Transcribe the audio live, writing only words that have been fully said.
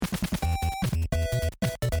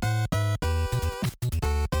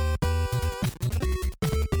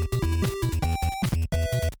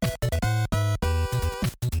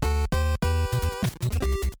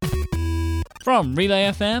From Relay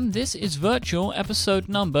FM, this is Virtual episode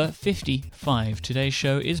number 55. Today's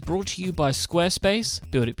show is brought to you by Squarespace.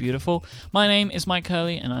 Build it beautiful. My name is Mike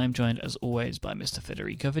Hurley, and I'm joined as always by Mr.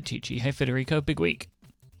 Federico Viticci. Hey Federico, big week.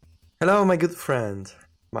 Hello, my good friend,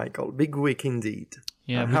 Michael. Big week indeed.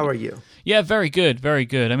 Yeah, how are you? Yeah, very good, very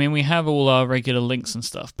good. I mean, we have all our regular links and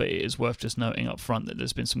stuff, but it is worth just noting up front that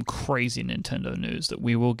there's been some crazy Nintendo news that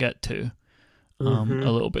we will get to a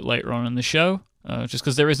little bit later on in the show. Just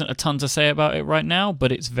because there isn't a ton to say about it right now,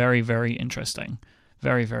 but it's very, very interesting.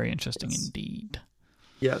 Very, very interesting indeed.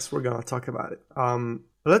 Yes, we're going to talk about it.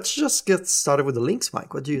 Let's just get started with the links,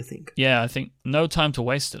 Mike. What do you think? Yeah, I think no time to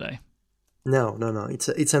waste today. No.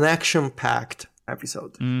 It's an action-packed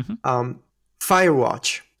episode.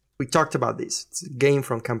 Firewatch. We talked about this. It's a game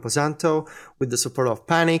from Camposanto with the support of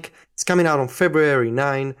Panic. It's coming out on February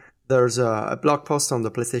 9. There's a blog post on the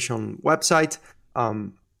PlayStation website.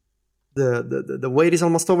 The wait is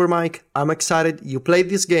almost over, Mike. I'm excited. You played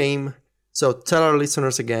this game, so tell our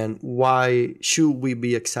listeners again, why should we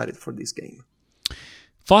be excited for this game?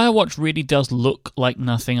 Firewatch really does look like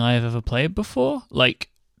nothing I have ever played before. Like,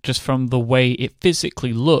 just from the way it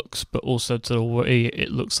physically looks, but also to the way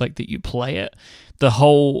it looks like that you play it. The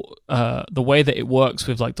whole, the way that it works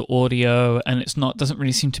with like the audio, and doesn't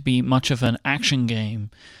really seem to be much of an action game,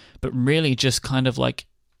 but really just kind of like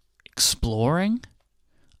exploring.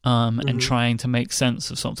 And trying to make sense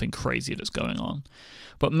of something crazy that's going on.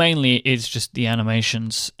 But mainly it's just the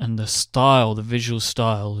animations and the style, the visual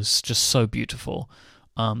style is just so beautiful.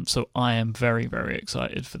 So I am very, very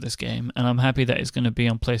excited for this game. And I'm happy that it's going to be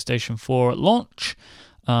on PlayStation 4 at launch,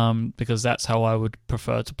 because that's how I would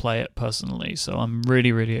prefer to play it personally. So I'm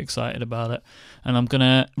really, really excited about it. And I'm going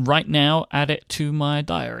to, right now, add it to my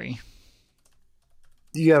diary.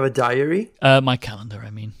 Do you have a diary? My calendar, I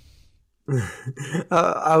mean.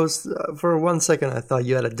 I was for 1 second I thought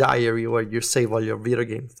you had a diary where you save all your video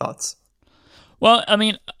game thoughts. Well, I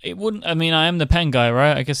mean, it wouldn't. I mean, I am the pen guy,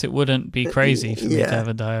 right? I guess it wouldn't be crazy for me to have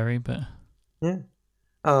a diary, but yeah.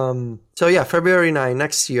 So yeah, February 9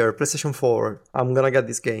 next year, PlayStation 4. I'm gonna get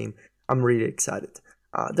this game. I'm really excited.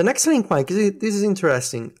 The next link, Mike. This is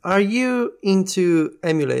interesting. Are you into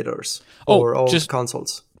emulators or old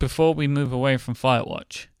consoles? Before we move away from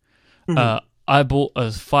Firewatch, I bought a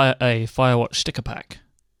Firewatch sticker pack.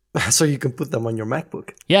 So you can put them on your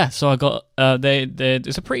MacBook. Yeah, so I got...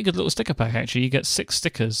 it's a pretty good little sticker pack, actually. You get 6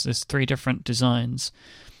 stickers. There's 3 different designs.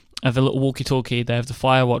 I have a little walkie-talkie. They have the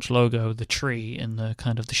Firewatch logo, the tree, and the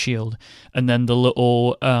kind of the shield. And then the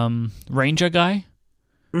little Ranger guy.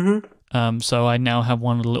 So I now have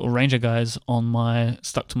one of the little Ranger guys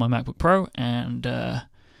stuck to my MacBook Pro, and the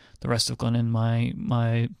rest have gone in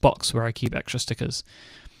my box where I keep extra stickers.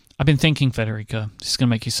 I've been thinking, Federico, this is going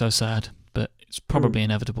to make you so sad, but it's probably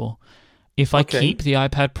inevitable. If I keep the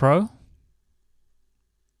iPad Pro...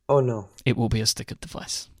 Oh, no. It will be a stickered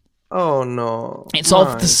device. Oh, no. It's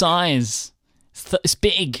of the size. It's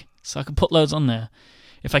big, so I can put loads on there.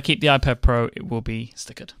 If I keep the iPad Pro, it will be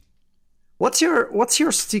stickered. What's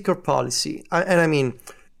your sticker policy? I mean...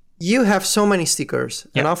 You have so many stickers,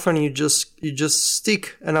 and often you just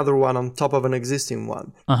stick another one on top of an existing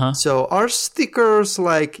one. So are stickers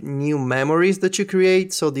like new memories that you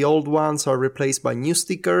create, so the old ones are replaced by new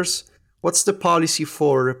stickers? What's the policy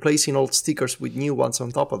for replacing old stickers with new ones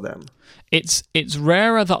on top of them? It's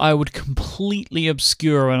rarer that I would completely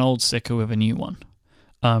obscure an old sticker with a new one.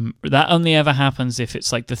 That only ever happens if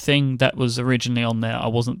it's like the thing that was originally on there I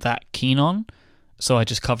wasn't that keen on. So I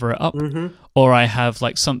just cover it up, or I have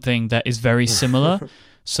like something that is very similar.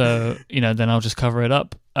 So, then I'll just cover it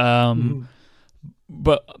up.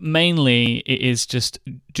 But mainly it is just,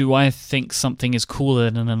 do I think something is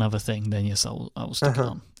cooler than another thing? Then yes, I will stick it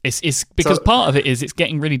on. It's because part of it is it's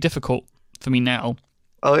getting really difficult for me now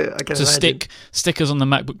to stick stickers on the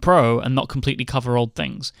MacBook Pro and not completely cover old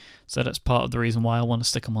things. So that's part of the reason why I want to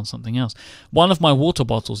stick them on something else. One of my water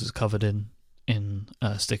bottles is covered in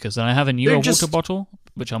stickers, and I have a newer water bottle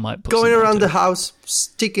which I might put going around the house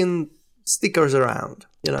sticking stickers around,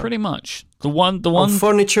 pretty much the one on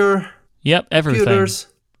furniture, everything, computers.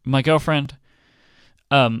 My girlfriend,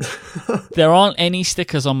 there aren't any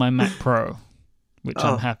stickers on my Mac Pro, which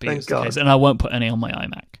I'm happy is the case, and I won't put any on my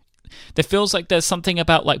iMac. There feels like there's something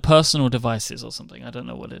about like personal devices or something. I don't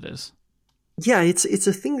know what it is. Yeah, it's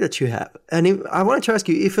a thing that you have. And I wanted to ask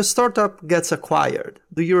you, if a startup gets acquired,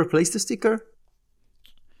 do you replace the sticker?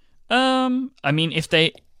 I mean,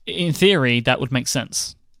 in theory, that would make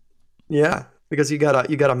sense. Yeah, because you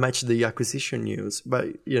gotta match the acquisition news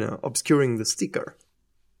by obscuring the sticker.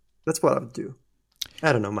 That's what I would do.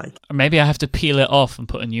 I don't know, Mike. Or maybe I have to peel it off and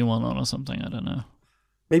put a new one on or something. I don't know.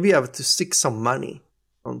 Maybe I have to stick some money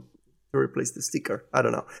on replace the sticker. I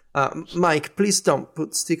don't know. Mike, please don't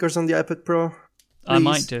put stickers on the iPad Pro. Please. I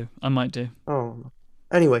might do. Oh.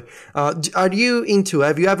 Anyway, have you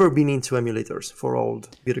ever been into emulators for old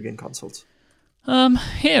video game consoles?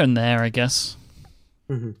 Here and there, I guess.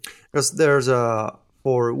 Because there's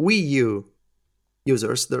for Wii U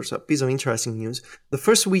users, there's a piece of interesting news. The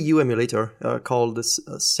first Wii U emulator called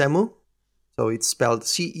Cemu, so it's spelled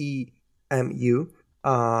CEMU.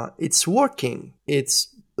 It's working.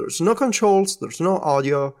 There's no controls, there's no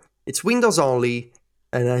audio. It's Windows only,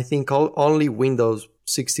 and I think only Windows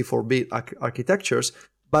 64-bit architectures.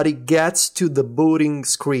 But it gets to the booting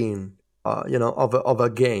screen, of a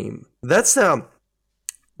game. That's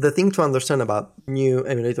the thing to understand about new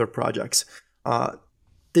emulator projects.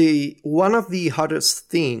 One of the hardest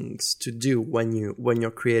things to do when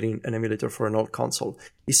you're creating an emulator for an old console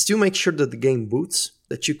is to make sure that the game boots,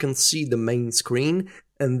 that you can see the main screen,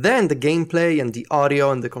 and then the gameplay and the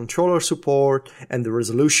audio and the controller support and the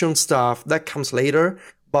resolution stuff, that comes later.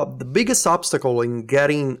 But the biggest obstacle in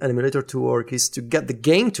getting an emulator to work is to get the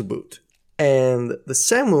game to boot. And the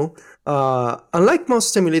Cemu, unlike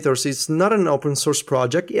most emulators, it's not an open source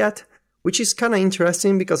project yet, which is kind of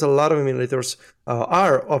interesting because a lot of emulators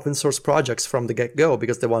are open source projects from the get-go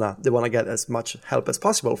because they wanna get as much help as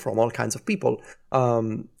possible from all kinds of people.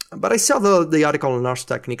 But I saw the article on Ars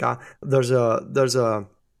Technica. There's also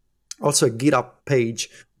a GitHub page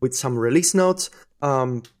with some release notes.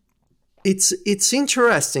 It's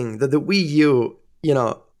interesting that the Wii U,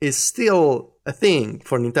 is still a thing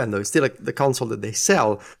for Nintendo. It's still the console that they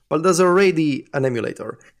sell, but there's already an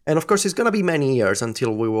emulator. And of course, it's going to be many years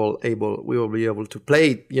until we will be able to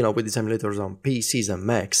play, with these emulators on PCs and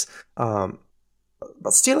Macs. But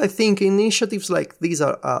still, I think initiatives like these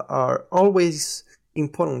are always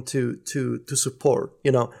important to support,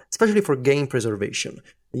 especially for game preservation.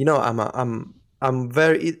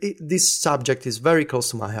 This subject is very close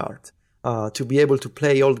to my heart. To be able to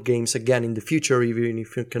play old games again in the future, even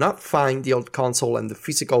if you cannot find the old console and the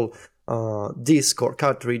physical disc or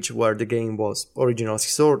cartridge where the game was originally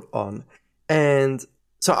stored on. And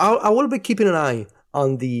so I will be keeping an eye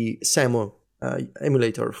on the Cemu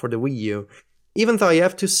emulator for the Wii U, even though I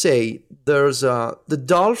have to say there's the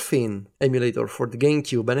Dolphin emulator for the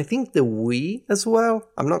GameCube, and I think the Wii as well.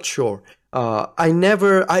 I'm not sure.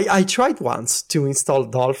 I tried once to install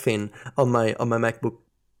Dolphin on my MacBook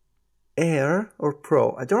Air or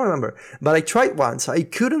Pro, I don't remember, but I tried once. I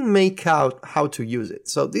couldn't make out how to use it.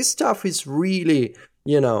 So this stuff is really,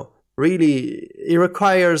 it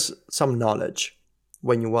requires some knowledge.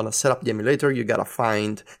 When you want to set up the emulator, you gotta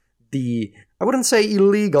find I wouldn't say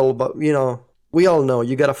illegal, but we all know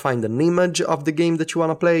you gotta find an image of the game that you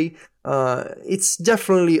want to play. It's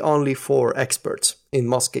definitely only for experts in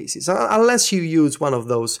most cases, unless you use one of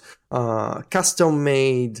those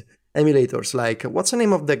custom-made emulators, like what's the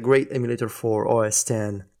name of the great emulator for OS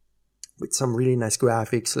X with some really nice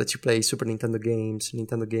graphics, lets you play Super Nintendo games,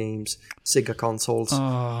 Sega consoles.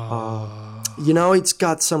 It's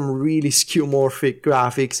got some really skeuomorphic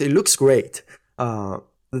graphics. It looks great.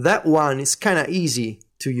 That one is kind of easy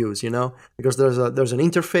to use, because there's an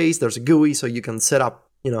interface, there's a GUI, so you can set up,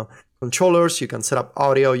 controllers, you can set up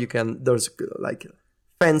audio, there's like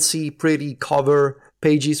fancy, pretty cover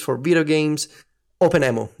pages for video games.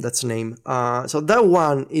 OpenEmu, that's the name. So that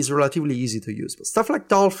one is relatively easy to use. But stuff like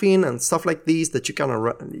Dolphin and stuff like this that you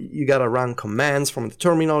gotta run commands from the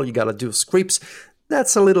terminal, you gotta do scripts.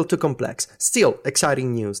 That's a little too complex. Still,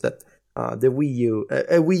 exciting news that the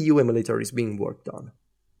Wii U emulator is being worked on.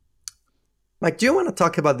 Mike, do you want to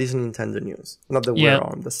talk about this Nintendo news? Not that we're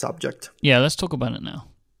on the subject. Yeah, let's talk about it now.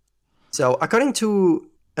 So, according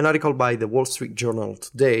to an article by the Wall Street Journal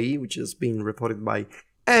today, which has been reported by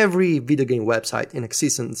every video game website in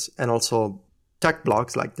existence and also tech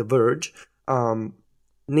blogs like The Verge,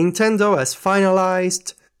 Nintendo has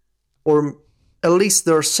finalized, or at least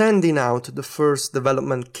they're sending out the first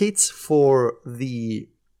development kits for the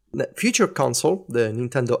future console, the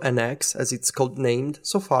Nintendo NX, as it's called named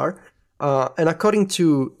so far. And according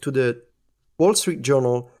to the Wall Street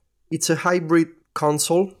Journal, it's a hybrid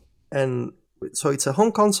console, and so it's a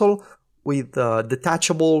home console with a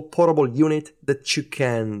detachable portable unit that you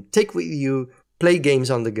can take with you, play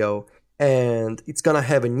games on the go. And it's gonna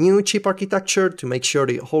have a new chip architecture to make sure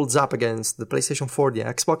it holds up against the PlayStation 4, the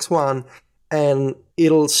Xbox One, and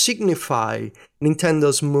it'll signify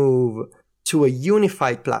Nintendo's move to a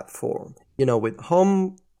unified platform, with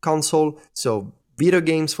home console, so video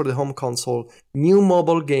games for the home console, new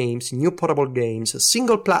mobile games, new portable games, a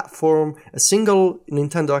single platform, a single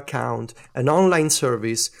Nintendo account, an online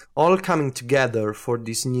service, all coming together for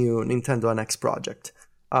this new Nintendo NX project.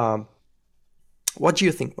 What do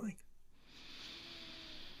you think, Mike?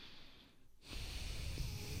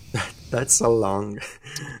 That's a long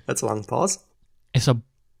pause. It's a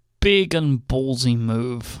big and ballsy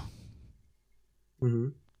move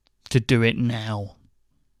to do it now.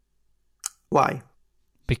 Why?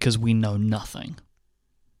 Because we know nothing.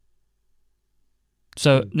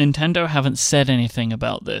 So Nintendo haven't said anything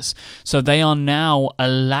about this. So they are now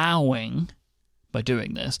allowing, by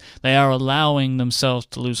doing this, they are allowing themselves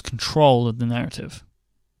to lose control of the narrative.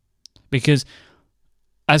 Because,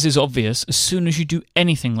 as is obvious, as soon as you do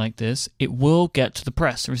anything like this, it will get to the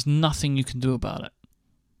press. There is nothing you can do about it.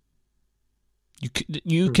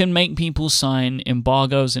 You can make people sign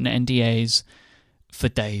embargoes and NDAs for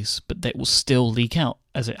days, but they will still leak out,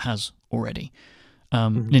 as it has already.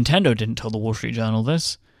 Nintendo didn't tell the Wall Street Journal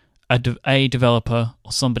this. A developer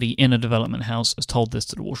or somebody in a development house has told this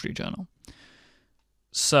to the Wall Street Journal.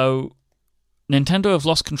 So Nintendo have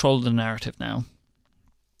lost control of the narrative now,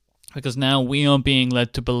 because now we are being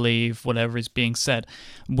led to believe whatever is being said.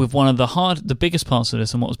 With one of the biggest parts of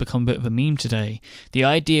this, and what has become a bit of a meme today, the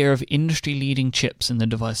idea of industry-leading chips in the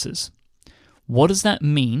devices. What does that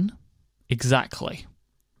mean exactly?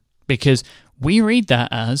 Because we read that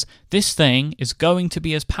as, this thing is going to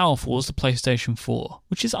be as powerful as the PlayStation 4,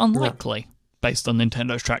 which is unlikely, based on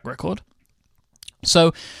Nintendo's track record.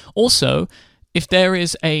 So, also, if there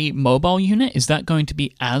is a mobile unit, is that going to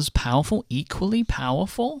be as powerful, equally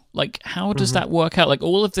powerful? Like, how does that work out? Like,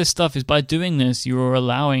 all of this stuff is, by doing this, you're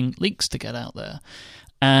allowing leaks to get out there.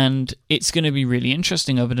 And it's going to be really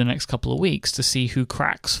interesting over the next couple of weeks to see who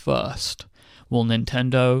cracks first. Will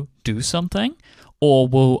Nintendo do something? Or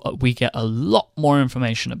will we get a lot more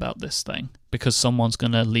information about this thing because someone's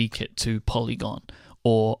going to leak it to Polygon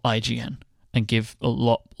or IGN and give a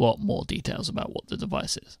lot more details about what the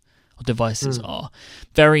devices are.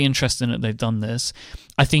 Very interesting that they've done this.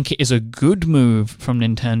 I think it is a good move from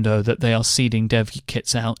Nintendo that they are seeding dev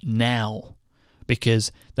kits out now,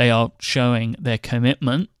 because they are showing their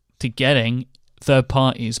commitment to getting third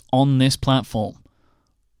parties on this platform,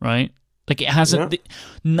 right? Like, it hasn't.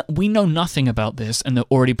 We know nothing about this, and they're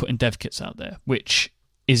already putting dev kits out there, which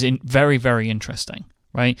is very, very interesting,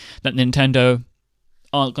 right? That Nintendo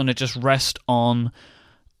aren't going to just rest on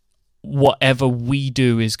whatever we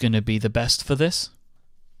do is going to be the best for this.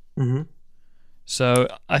 So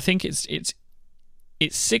I think it's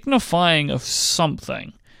signifying of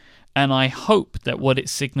something, and I hope that what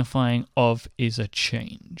it's signifying of is a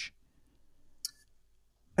change.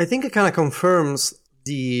 I think it kind of confirms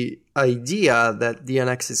the idea that the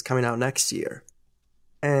NX is coming out next year.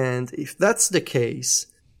 And if that's the case,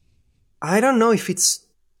 I don't know if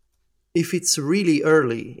it's really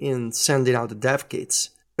early in sending out the dev kits.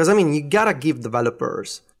 Because, I mean, you gotta give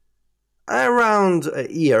developers around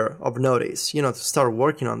a year of notice, to start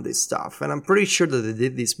working on this stuff. And I'm pretty sure that they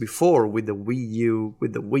did this before with the Wii U,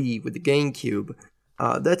 with the Wii, with the GameCube.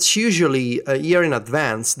 That's usually a year in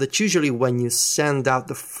advance. That's usually when you send out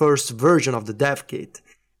the first version of the dev kit.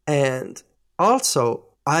 And also,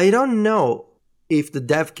 I don't know if the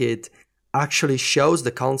dev kit actually shows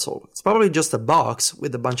the console. It's probably just a box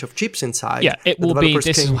with a bunch of chips inside. Yeah, it will be,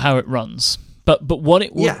 this is how it runs. But what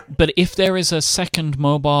it will, but if there is a second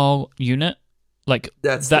mobile unit, like,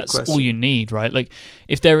 that's all you need, right? Like,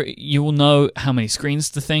 you will know how many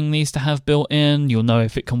screens the thing needs to have built in. You'll know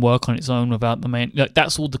if it can work on its own without the main. Like,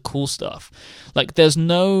 that's all the cool stuff. Like, there's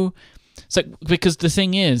no. It's like, because the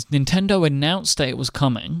thing is, Nintendo announced that it was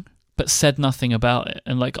coming, but said nothing about it.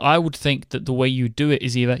 And, like, I would think that the way you do it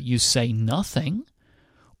is either you say nothing,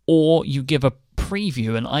 or you give a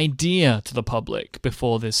preview, an idea to the public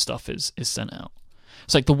before this stuff is sent out.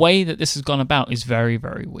 It's like, the way that this has gone about is very,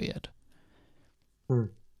 very weird.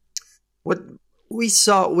 What we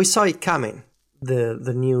saw it coming.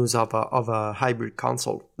 The news of a hybrid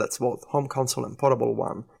console that's both home console and portable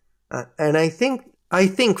one, and I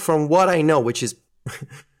think from what I know, which is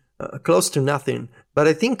close to nothing, but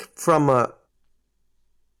I think from a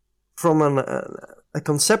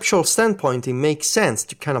conceptual standpoint, it makes sense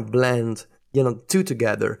to kind of blend two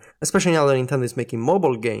together, especially now that Nintendo is making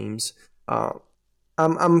mobile games.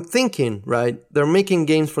 I'm thinking, right, they're making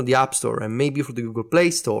games for the App Store and maybe for the Google Play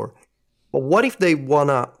Store, but what if they want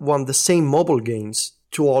the same mobile games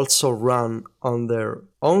to also run on their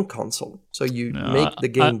own console? So you make the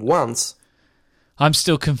game once. I'm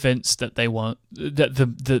still convinced that they won't, that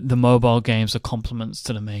the mobile games are complements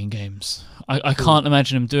to the main games. I can't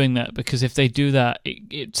imagine them doing that, because if they do that,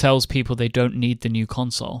 it tells people they don't need the new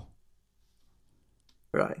console.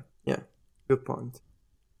 Right. Yeah. Good point.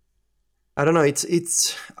 I don't know.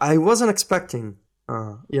 It's. I wasn't expecting,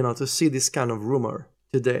 to see this kind of rumor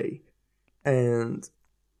today, and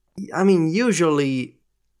I mean, usually,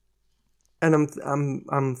 and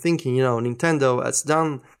I'm thinking, Nintendo has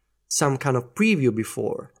done some kind of preview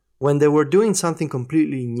before, when they were doing something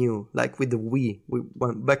completely new, like with the Wii,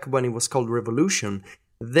 back when it was called Revolution,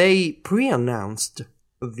 they pre-announced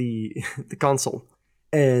the console.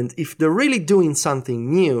 And if they're really doing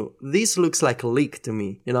something new, this looks like a leak to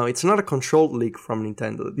me. You know, it's not a controlled leak from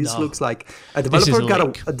Nintendo. This looks like a developer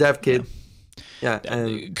got a dev kit. Yeah,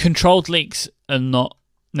 and controlled leaks are not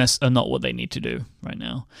what they need to do right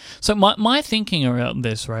now. So my thinking around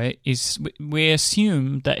this, right, is we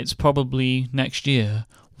assume that it's probably next year.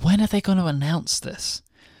 When are they going to announce this?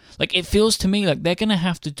 Like, it feels to me like they're going to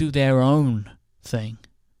have to do their own thing.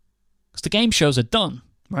 Because the game shows are done,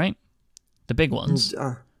 right? The big ones.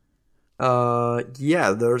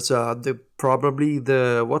 Yeah, there's probably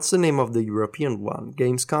what's the name of the European one?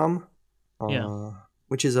 Gamescom? Yeah.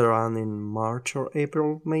 Which is around in March or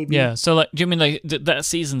April, maybe? Yeah, so like, do you mean like that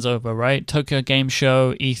season's over, right? Tokyo Game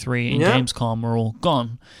Show, E3, and Gamescom are all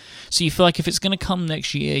gone. So you feel like if it's going to come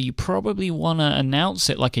next year, you probably want to announce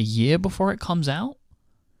it like a year before it comes out?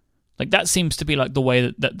 Like, that seems to be like the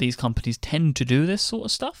way that these companies tend to do this sort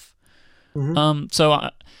of stuff. Mm-hmm. So,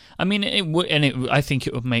 I mean, it would, and I think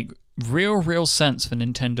it would make real sense for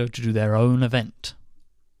Nintendo to do their own event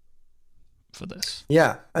for this.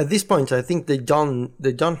 Yeah, at this point, I think they don't.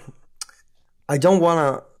 I don't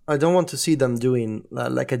want to see them doing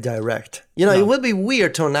like a direct. You know, It would be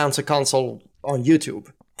weird to announce a console on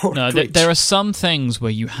YouTube. No, there are some things where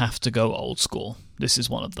you have to go old school. This is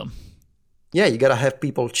one of them. Yeah, you gotta have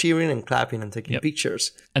people cheering and clapping and taking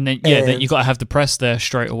pictures. And then then you gotta have the press there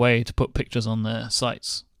straight away to put pictures on their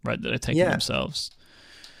sites, right? That they're taking themselves.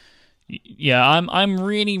 Yeah, I'm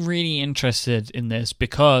really interested in this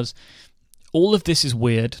because all of this is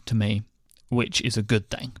weird to me, which is a good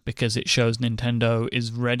thing because it shows Nintendo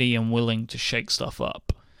is ready and willing to shake stuff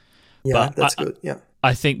up. Yeah, but that's good. Yeah.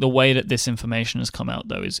 I think the way that this information has come out,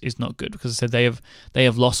 though, is not good because they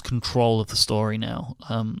have lost control of the story now.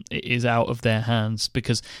 It is out of their hands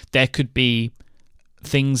because there could be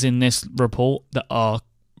things in this report that are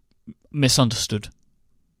misunderstood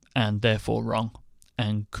and therefore wrong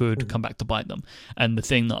and could come back to bite them. And the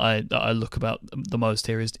thing that I look about the most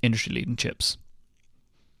here is industry-leading chips.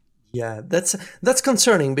 Yeah, that's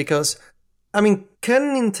concerning because, I mean,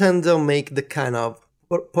 can Nintendo make the kind of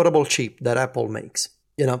portable chip that Apple makes?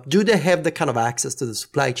 You know, do they have the kind of access to the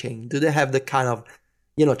supply chain? Do they have the kind of,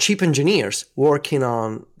 chip engineers working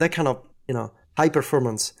on that kind of, high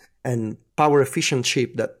performance and power efficient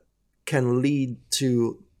chip that can lead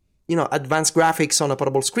to, advanced graphics on a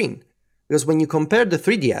portable screen? Because when you compare the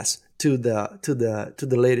 3DS to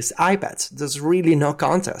the latest iPads, there's really no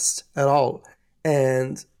contest at all.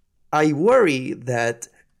 And I worry that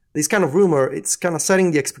this kind of rumor, it's kind of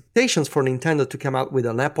setting the expectations for Nintendo to come out with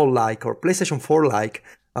an Apple-like or PlayStation 4-like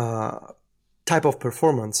type of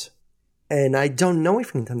performance. And I don't know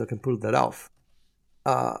if Nintendo can pull that off.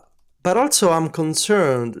 But also I'm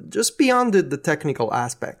concerned, just beyond the technical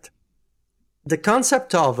aspect, the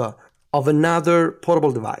concept of another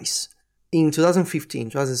portable device in 2015,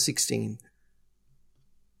 2016,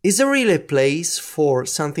 is there really a place for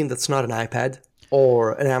something that's not an iPad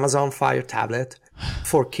or an Amazon Fire tablet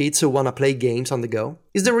for kids who want to play games on the go?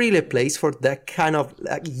 Is there really a place for that kind of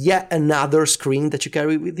yet another screen that you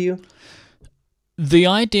carry with you? The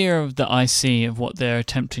idea that I see of what they're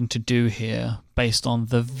attempting to do here, based on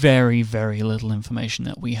the very, very little information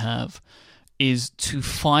that we have, is to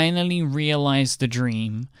finally realize the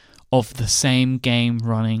dream of the same game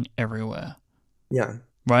running everywhere. Yeah.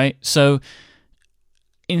 Right? So,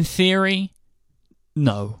 in theory,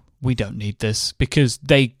 no. We don't need this because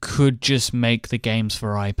they could just make the games for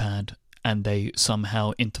iPad and they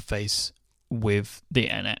somehow interface with the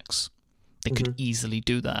NX. They could easily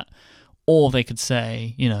do that. Or they could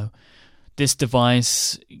say, this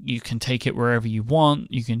device, you can take it wherever you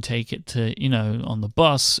want. You can take it to, on the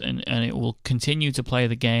bus and it will continue to play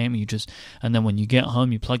the game. And then when you get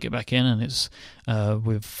home, you plug it back in and it's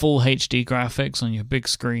with full HD graphics on your big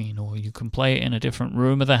screen, or you can play it in a different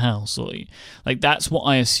room of the house. Or that's what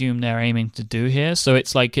I assume they're aiming to do here. So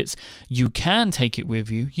it's like you can take it with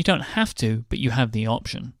you. You don't have to, but you have the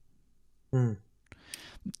option. Mm.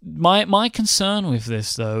 My concern with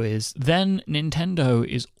this, though, is then Nintendo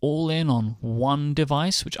is all in on one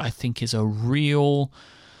device, which I think is a real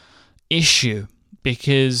issue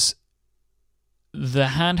because the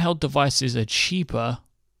handheld devices are cheaper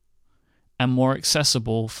and more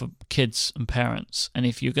accessible for kids and parents. And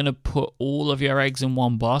if you're going to put all of your eggs in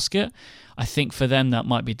one basket, I think for them that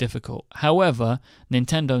might be difficult. However,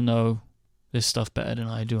 Nintendo know this stuff better than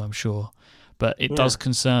I do, I'm sure. But it does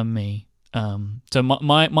concern me. So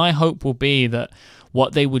my hope will be that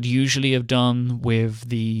what they would usually have done with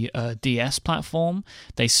the DS platform,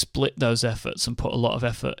 they split those efforts and put a lot of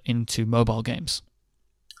effort into mobile games.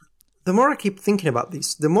 The more I keep thinking about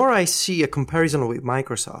this, the more I see a comparison with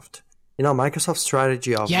Microsoft. You know, Microsoft's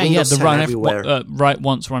strategy of Windows 10 everywhere. Write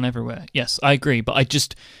once, run everywhere. Yes, I agree. But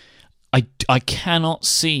I cannot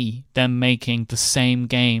see them making the same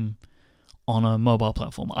game on a mobile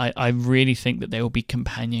platform. I really think that they will be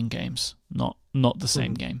companion games, not the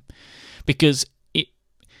same game. Because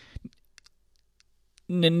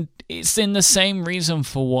it's in the same reason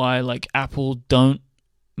for why like Apple don't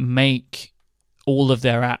make all of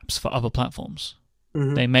their apps for other platforms.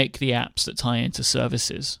 Mm-hmm. They make the apps that tie into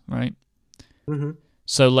services, right? Mm-hmm.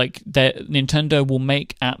 So like Nintendo will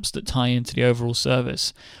make apps that tie into the overall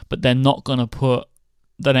service, but they're not going to put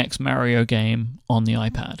the next Mario game on the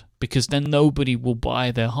iPad because then nobody will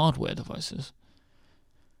buy their hardware devices.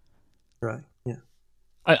 Right, yeah.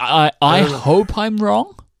 I hope I'm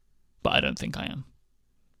wrong, but I don't think I am.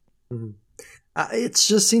 Mm-hmm. It's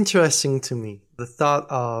just interesting to me, the thought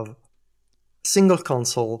of single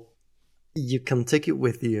console, you can take it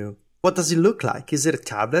with you. What does it look like? Is it a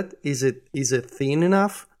tablet? Is it thin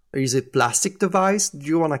enough? Or is it plastic device? Do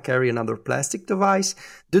you want to carry another plastic device?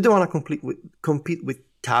 Do they want to compete with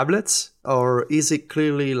tablets? Or is it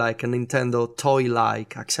clearly like a Nintendo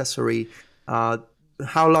toy-like accessory?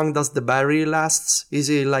 How long does the battery last? Is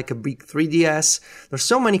it like a big 3DS? There's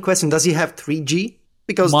so many questions. Does it have 3G?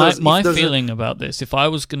 Because my feeling about this, if I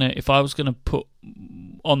was gonna put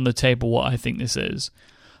on the table what I think this is,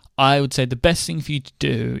 I would say the best thing for you to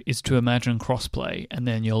do is to imagine crossplay, and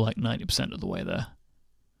then you're like 90% of the way there.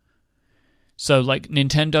 So like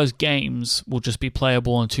Nintendo's games will just be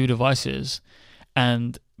playable on two devices,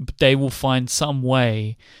 and they will find some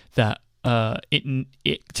way that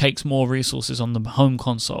it takes more resources on the home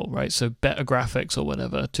console, right? So better graphics or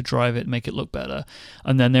whatever to drive it, make it look better,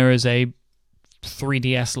 and then there is a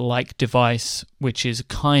 3DS-like device, which is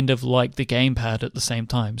kind of like the gamepad at the same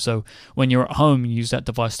time. So when you're at home, you use that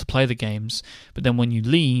device to play the games, but then when you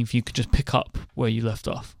leave, you can just pick up where you left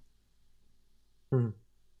off.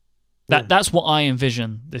 That's what I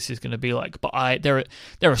envision this is going to be like. But there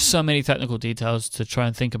are so many technical details to try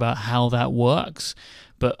and think about how that works.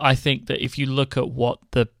 But I think that if you look at what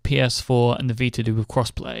the PS4 and the Vita do with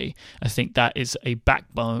crossplay, I think that is a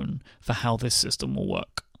backbone for how this system will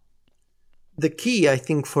work. The key, I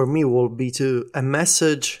think, for me will be to a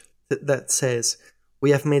message that says,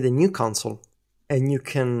 we have made a new console and you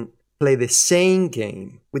can play the same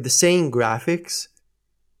game with the same graphics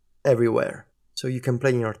everywhere. So you can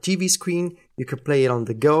play on your TV screen, you can play it on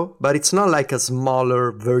the go, but it's not like a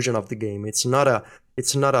smaller version of the game. It's not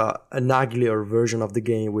an uglier version of the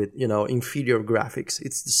game with, inferior graphics.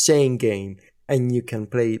 It's the same game and you can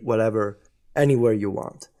play it whatever, anywhere you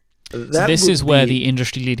want. So this is where the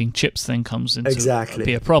industry-leading chips thing comes into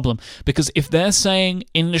be a problem. Because if they're saying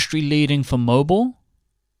industry-leading for mobile,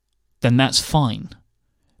 then that's fine.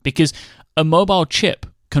 Because a mobile chip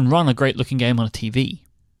can run a great-looking game on a TV.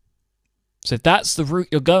 So if that's the route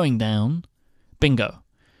you're going down, bingo.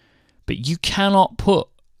 But you cannot put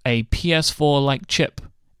a PS4-like chip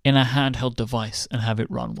in a handheld device and have it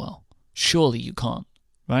run well. Surely you can't,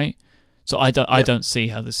 right? So I don't see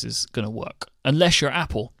how this is going to work. Unless you're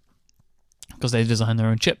Apple, because they design their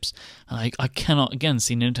own chips. And I cannot, again,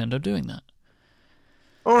 see Nintendo doing that.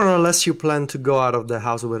 Or unless you plan to go out of the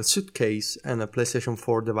house with a suitcase and a PlayStation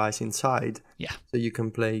 4 device inside. Yeah. So you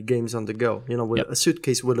can play games on the go. With a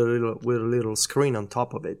suitcase with a little screen on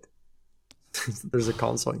top of it. There's a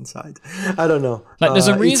console inside. I don't know. Like, there's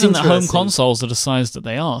a reason that home consoles are the size that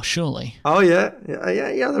they are, surely. Oh, yeah.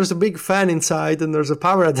 There's a big fan inside, and there's a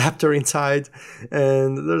power adapter inside,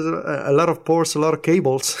 and there's a lot of ports, a lot of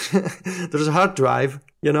cables. There's a hard drive,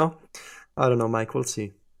 I don't know, Mike. We'll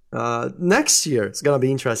see. Next year, it's going to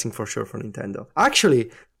be interesting for sure for Nintendo.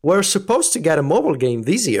 Actually, we're supposed to get a mobile game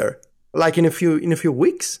this year, like in a few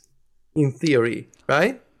weeks, in theory,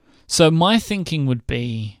 right? So my thinking would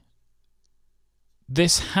be,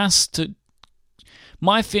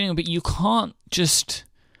 my feeling would be you can't just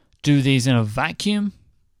do these in a vacuum.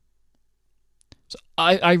 So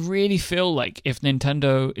I really feel like if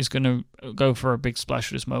Nintendo is going to go for a big splash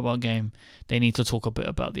with this mobile game, they need to talk a bit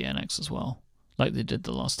about the NX as well, like they did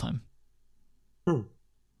the last time.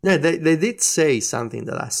 Yeah, they did say something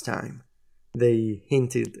the last time. They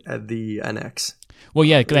hinted at the NX. Well,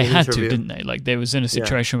 yeah, they had to, didn't they? Like, they was in a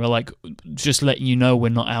situation where, like, just letting you know we're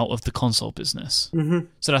not out of the console business. Mm-hmm.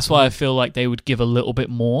 So that's why I feel like they would give a little bit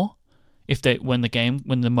more when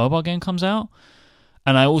the mobile game comes out.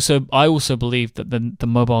 And I also believe that the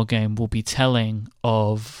mobile game will be telling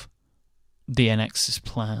of the NX's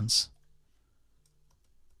plans.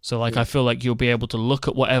 So, like, I feel like you'll be able to look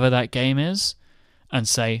at whatever that game is and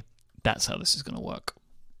say, that's how this is going to work.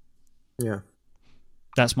 Yeah.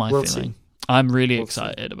 That's my feeling. I'm really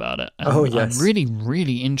excited about it. And I'm really,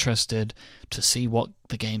 really interested to see what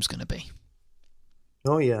the game's going to be.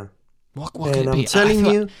 Oh, yeah. What can it be? I'm telling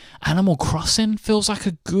you, like Animal Crossing feels like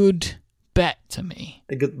a good bet to me.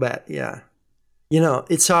 A good bet, yeah. You know,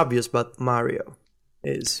 it's obvious, but Mario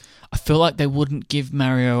is. I feel like they wouldn't give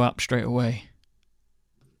Mario up straight away.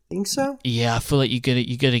 Think so? Yeah, I feel like you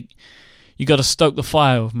got to stoke the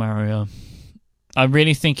fire with Mario. I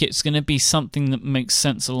really think it's going to be something that makes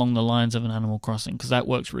sense along the lines of an Animal Crossing, because that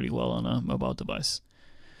works really well on a mobile device.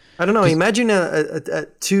 I don't know. Imagine a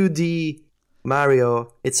 2D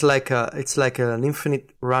Mario. It's like an infinite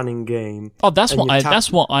running game. Oh, that's what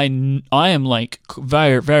I am like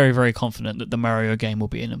very, very, very confident that the Mario game will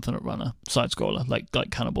be an infinite runner side scroller, like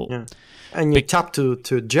Cannibal. Yeah. And you tap to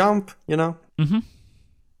jump. You know. Mm-hmm.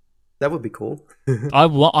 That would be cool. I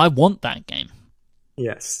want that game.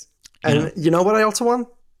 Yes. And you know what I also want?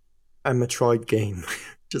 A Metroid game.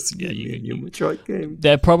 Just a new Metroid game.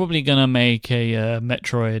 They're probably going to make a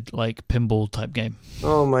Metroid, like, pinball type game.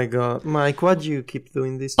 Oh my god. Mike, why do you keep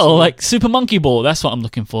doing this? Like Super Monkey Ball. That's what I'm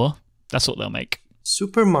looking for. That's what they'll make.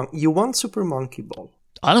 You want Super Monkey Ball?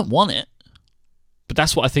 I don't want it. But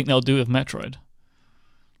that's what I think they'll do with Metroid.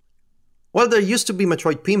 Well, there used to be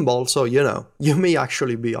Metroid Pinball, so, you know, you may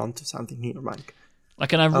actually be onto something here, Mike.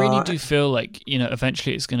 Like, and I really do feel like, you know,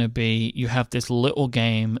 eventually it's going to be, you have this little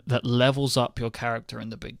game that levels up your character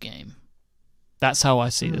in the big game. That's how I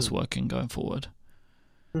see this working going forward.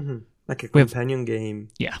 Mm-hmm. Like a companion game.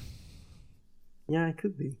 Yeah. Yeah, it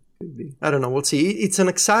could be. I don't know. We'll see. It's an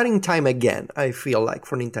exciting time again, I feel like,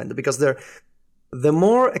 for Nintendo, because the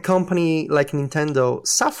more a company like Nintendo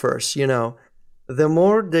suffers, you know, the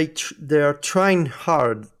more they are trying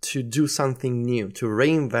hard to do something new, to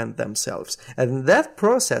reinvent themselves. And that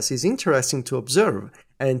process is interesting to observe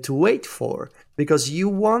and to wait for, because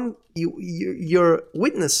you're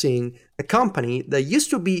witnessing a company that used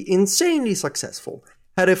to be insanely successful,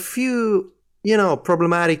 had a few, you know,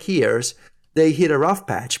 problematic years. They hit a rough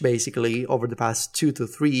patch, basically, over the past 2 to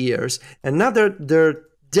 3 years. And now they're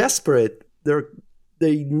desperate.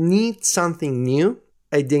 They need something new.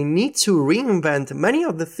 And they need to reinvent many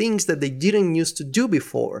of the things that they didn't used to do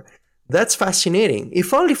before. That's fascinating.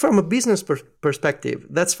 If only from a business perspective,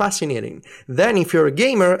 that's fascinating. Then if you're a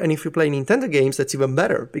gamer and if you play Nintendo games, that's even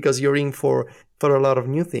better, because you're in for a lot of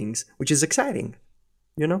new things, which is exciting,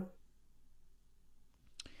 you know?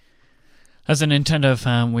 As a Nintendo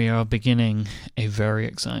fan, we are beginning a very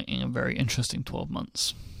exciting and very interesting 12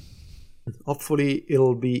 months. Hopefully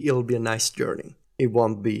it'll be a nice journey. It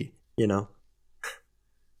won't be, you know,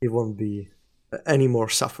 it won't be any more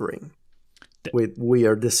suffering with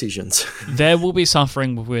weird decisions. There will be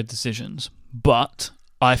suffering with weird decisions, but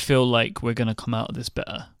I feel like we're going to come out of this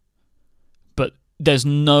better. But there's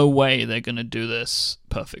no way they're going to do this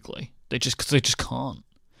perfectly. They just can't.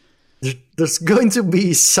 There's going to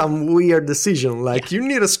be some weird decision, like you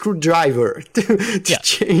need a screwdriver to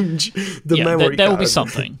change the memory card. There will be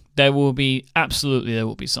something. There will be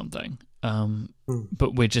something.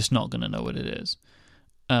 But we're just not going to know what it is.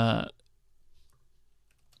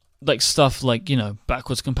 Like stuff like, you know,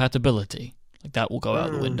 backwards compatibility, like that will go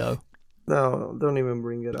out the window. No, don't even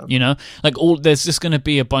bring it up. You know, like there's just going to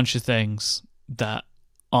be a bunch of things that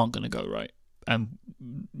aren't going to go right, and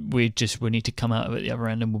we need to come out of it the other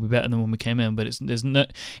end, and we'll be better than when we came in. But there's no,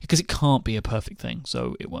 because it can't be a perfect thing,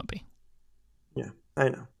 so it won't be. Yeah, I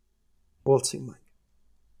know. We'll see, Mike.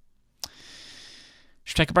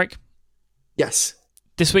 Should we take a break? Yes.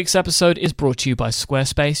 This week's episode is brought to you by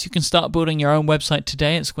Squarespace. You can start building your own website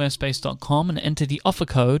today at squarespace.com and enter the offer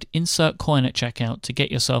code InsertCoin at checkout to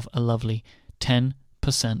get yourself a lovely 10%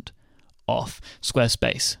 off.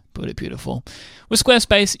 Squarespace, build it beautiful. With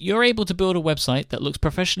Squarespace, you're able to build a website that looks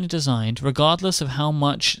professionally designed regardless of how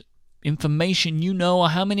much information you know or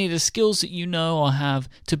how many of the skills that you know or have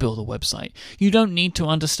to build a website. You don't need to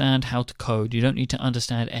understand how to code. You don't need to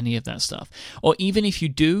understand any of that stuff. Or even if you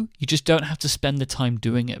do, you just don't have to spend the time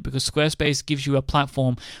doing it, because Squarespace gives you a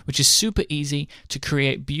platform which is super easy to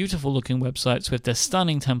create beautiful looking websites with their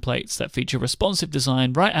stunning templates that feature responsive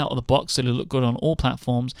design right out of the box so they look good on all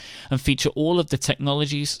platforms and feature all of the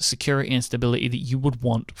technologies, security and stability that you would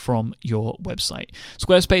want from your website.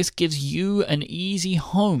 Squarespace gives you an easy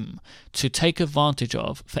home to take advantage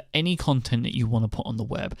of for any content that you want to put on the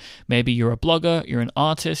web. Maybe you're a blogger, you're an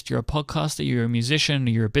artist, you're a podcaster, you're a musician,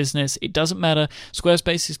 you're a business. It doesn't matter.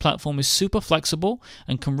 Squarespace's platform is super flexible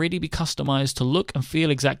and can really be customized to look and feel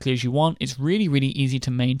exactly as you want. It's really, really easy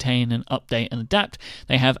to maintain and update and adapt.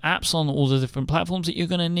 They have apps on all the different platforms that you're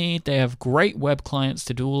going to need. They have great web clients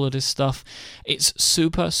to do all of this stuff. It's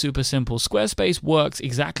super, super simple. Squarespace works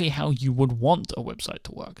exactly how you would want a website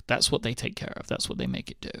to work. That's what they take care of. That's what they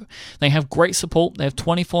make it do. They have great support. They have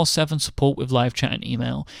 24/7 support with live chat and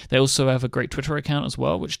email. They also have a great Twitter account as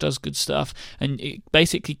well, which does good stuff, and it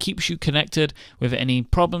basically keeps you connected with any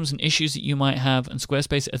problems and issues that you might have, and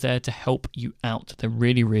Squarespace are there to help you out. They're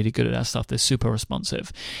really, really good at that stuff. They're super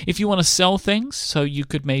responsive. If you want to sell things, so you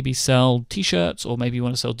could maybe sell t-shirts, or maybe you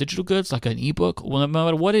want to sell digital goods like an ebook, or no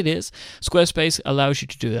matter what it is, Squarespace allows you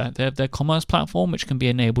to do that. They have their commerce platform, which can be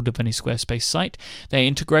enabled with any Squarespace site. They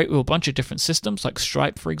integrate with a bunch of different systems like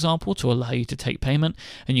Stripe, for example, to allow you to take payment,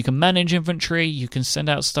 and you can manage inventory, you can send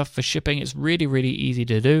out stuff for shipping. It's really, really easy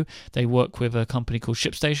to do. They work with a company called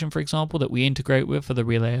ShipStation, for example, that we integrate with for the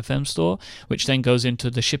Relay FM store, which then goes into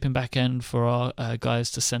the shipping backend for our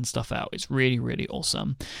guys to send stuff out. It's really, really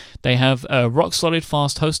awesome. They have rock solid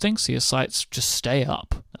fast hosting, so your sites just stay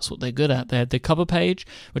up. That's what they're good at. They have the cover page,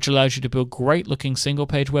 which allows you to build great looking single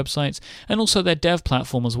page websites, and also their dev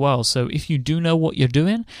platform as well. So if you do know what you're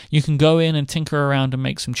doing, you can go in and tinker around and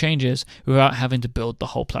make some changes without having to build the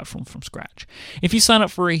whole platform from scratch. If you sign up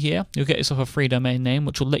for a year, you'll get yourself a free domain name,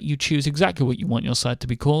 which will let you choose exactly what you want your site to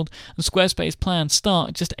be called, and Squarespace plans start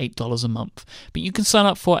at just $8 a month. But you can sign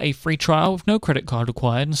up for a free trial with no credit card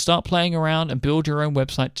required and start playing around and build your own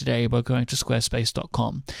website today by going to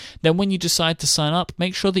squarespace.com. Then when you decide to sign up,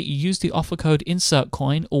 make sure that you use the offer code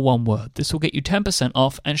INSERTCOIN, or one word. This will get you 10%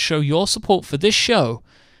 off and show your support for this show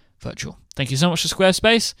virtual. Thank you so much to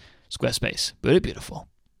Squarespace. Squarespace, beautiful.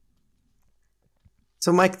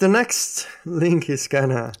 So, Mike, the next link is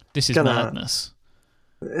This is madness.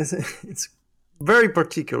 It's very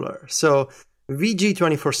particular. So,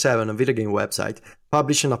 VG247, a video game website,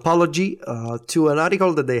 published an apology to an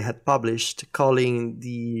article that they had published calling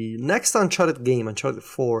the next Uncharted game, Uncharted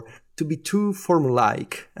 4, to be too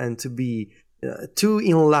formulaic and to be too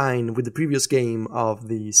in line with the previous game of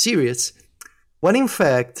the series, when in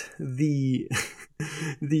fact the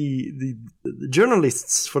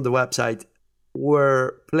journalists for the website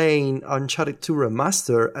were playing Uncharted 2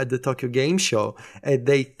 Remaster at the Tokyo Game Show, and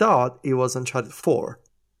they thought it was Uncharted 4.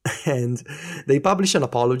 And they published an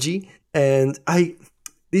apology, and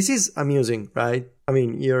this is amusing, right? I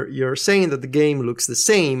mean, you're saying that the game looks the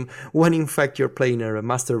same when in fact you're playing a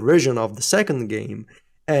remastered version of the second game,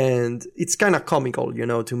 and it's kind of comical,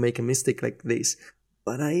 to make a mistake like this.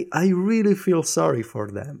 But I really feel sorry for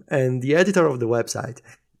them. And the editor of the website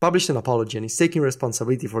published an apology and is taking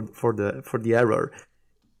responsibility for the error.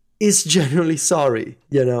 Is genuinely sorry,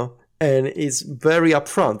 and is very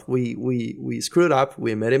upfront. We screwed up.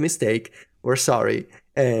 We made a mistake. We're sorry.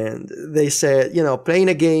 And they said, playing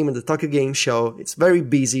a game at the Tokyo Game Show, it's very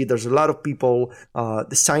busy. There's a lot of people.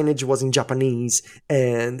 The signage was in Japanese,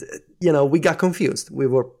 and we got confused. We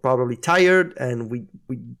were probably tired, and we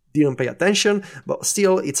didn't pay attention. But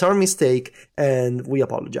still, it's our mistake, and we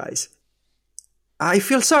apologize. I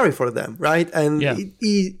feel sorry for them, right? And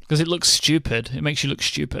because it looks stupid. It makes you look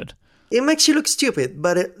stupid. It makes you look stupid.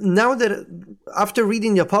 But now that after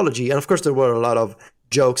reading the apology, and of course there were a lot of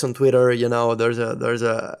jokes on Twitter, there's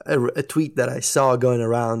a tweet that I saw going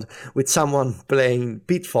around with someone playing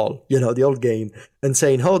Pitfall, the old game, and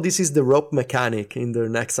saying, "Oh, this is the rope mechanic in the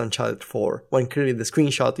next Uncharted 4," when clearly the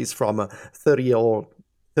screenshot is from a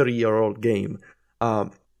 30-year-old game.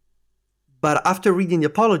 But after reading the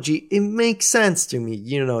apology, it makes sense to me.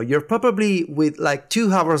 You're probably with like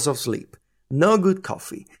 2 hours of sleep, no good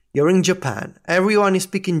coffee. You're in Japan. Everyone is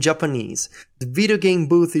speaking Japanese. The video game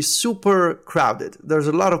booth is super crowded. There's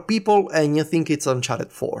a lot of people, and you think it's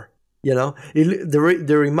Uncharted 4.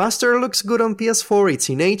 The remaster looks good on PS4. It's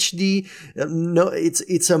in HD.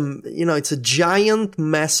 It's a giant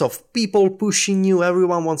mess of people pushing you.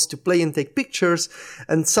 Everyone wants to play and take pictures,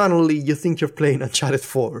 and suddenly you think you're playing Uncharted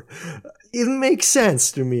 4. It makes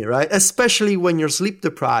sense to me, right? Especially when you're sleep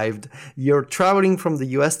deprived. You're traveling from the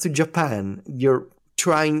US to Japan. You're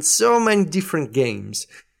trying so many different games.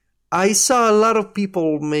 I saw a lot of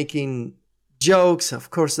people making jokes. Of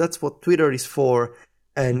course, that's what Twitter is for,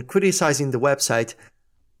 and criticizing the website.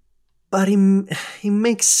 But it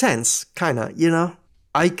makes sense, kind of,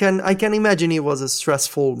 I can imagine it was a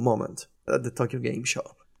stressful moment at the Tokyo Game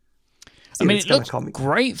Show. Still, it looks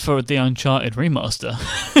great for the Uncharted remaster.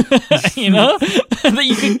 That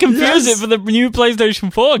you can confuse it for the new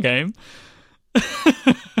PlayStation 4 game.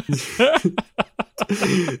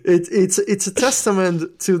 It's a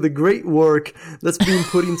testament to the great work that's being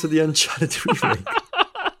put into the Uncharted remake.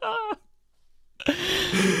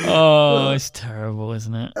 Oh, it's terrible,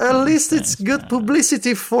 isn't it? At least it's good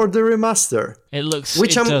publicity for the remaster. It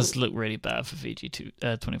does look really bad for VG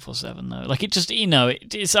 24/7 though. Like it just,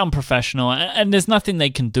 it's unprofessional, and there's nothing they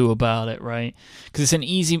can do about it, right? Because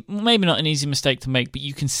it's maybe not an easy mistake to make, but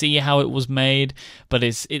you can see how it was made. But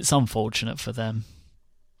it's unfortunate for them.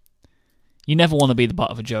 You never want to be the butt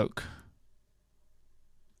of a joke.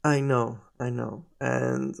 I know,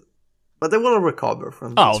 but they will recover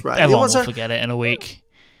from this, right? Everyone will forget it in a week.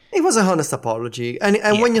 It was a honest apology. And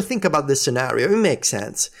when you think about this scenario, it makes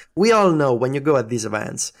sense. We all know when you go at these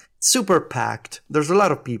events, super packed, there's a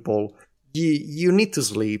lot of people, you need to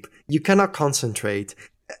sleep, you cannot concentrate.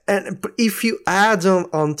 And if you add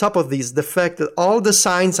on top of this the fact that all the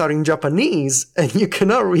signs are in Japanese and you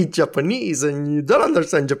cannot read Japanese and you don't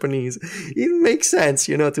understand Japanese, it makes sense,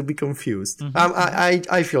 to be confused. Mm-hmm.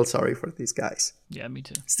 I feel sorry for these guys. Yeah, me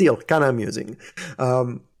too. Still, kind of amusing.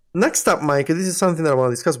 Next up, Mike, this is something that I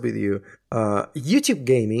want to discuss with you. YouTube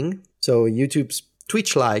Gaming, so YouTube's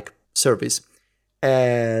Twitch-like service,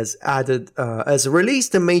 has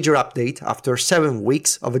released a major update after 7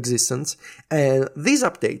 weeks of existence. And this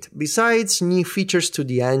update, besides new features to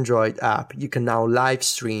the Android app, you can now live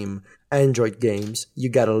stream Android games. You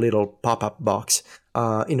get a little pop-up box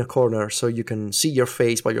in a corner so you can see your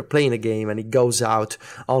face while you're playing a game, and it goes out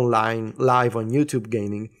online live on YouTube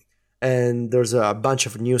Gaming. And there's a bunch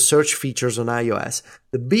of new search features on iOS.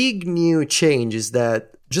 The big new change is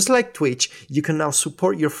that, just like Twitch, you can now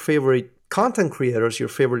support your favorite content creators, your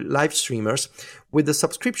favorite live streamers, with a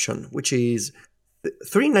subscription, which is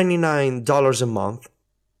 $3.99 a month.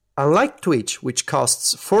 Unlike Twitch, which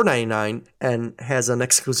costs $4.99 and has an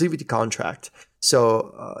exclusivity contract.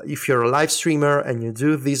 So if you're a live streamer and you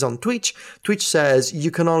do this on Twitch, Twitch says you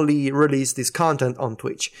can only release this content on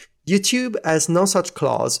Twitch. YouTube has no such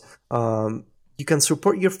clause. You can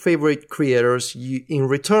support your favorite creators. In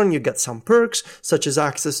return, you get some perks, such as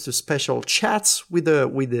access to special chats with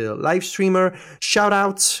the live streamer,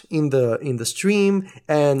 shoutouts in the stream,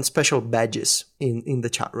 and special badges in the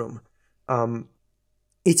chat room.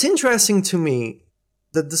 It's interesting to me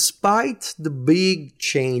that despite the big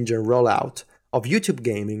change and rollout of YouTube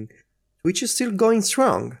Gaming, Twitch is still going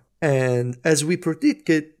strong. And as we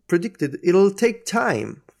predicted, it'll take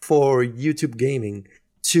time for YouTube Gaming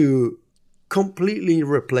to completely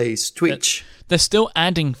replace Twitch. They're still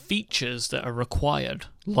adding features that are required,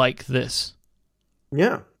 like this.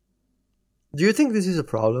 Yeah. Do you think this is a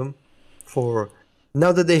problem for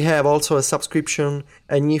now that they have also a subscription?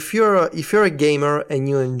 And if you're a gamer and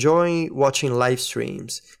you enjoy watching live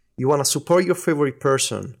streams, you want to support your favorite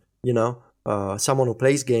person, someone who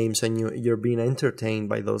plays games, and you're being entertained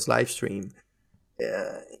by those live streams.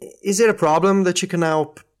 Is it a problem that you can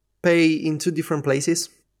now pay in two different places?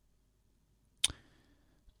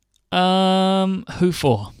 Who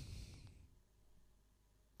for?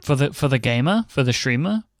 For the gamer? For the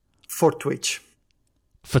streamer? For Twitch.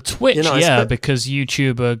 For Twitch, because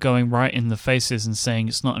YouTube are going right in the faces and saying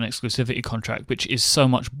it's not an exclusivity contract, which is so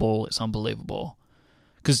much bull, it's unbelievable.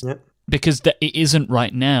 Because it isn't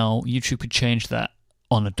right now, YouTube could change that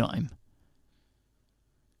on a dime.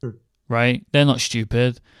 Right? They're not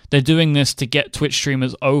stupid. They're doing this to get Twitch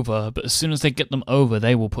streamers over, but as soon as they get them over,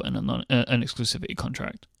 they will put in an exclusivity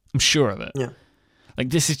contract. I'm sure of it. Yeah. Like,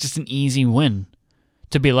 this is just an easy win.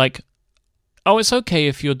 To be like, oh, it's okay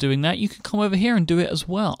if you're doing that. You can come over here and do it as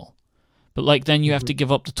well. But, then you have to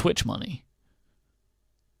give up the Twitch money.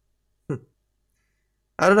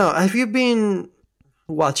 I don't know. Have you been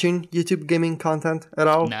watching YouTube Gaming content at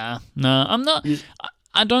all? Nah, I'm not.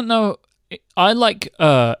 I don't know. I like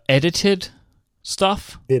edited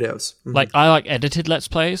stuff. Videos. Mm-hmm. I like edited Let's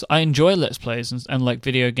Plays. I enjoy Let's Plays and like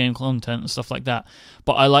video game content and stuff like that.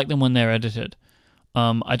 But I like them when they're edited.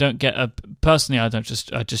 I don't get personally. I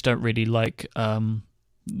just don't really like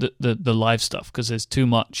the live stuff because there's too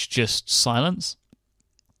much just silence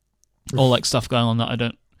or like stuff going on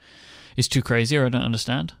that is too crazy or I don't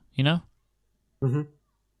understand. Mm-hmm.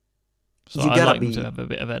 So I like them to have a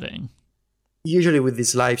bit of editing. Usually with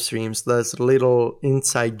these live streams, there's little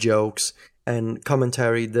inside jokes and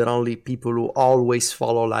commentary that only people who always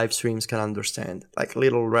follow live streams can understand. Like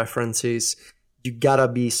little references. You gotta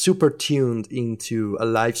be super tuned into a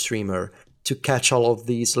live streamer to catch all of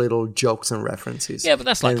these little jokes and references. Yeah, but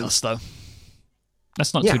that's like us, though.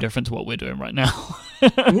 That's not too different to what we're doing right now.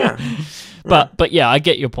 But yeah, I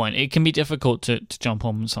get your point. It can be difficult to jump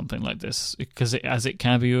on something like this because as it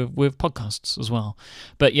can be with podcasts as well.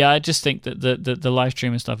 But yeah, I just think that the live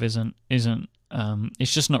streaming stuff isn't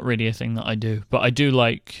It's just not really a thing that I do, but I do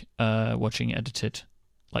like watching edited,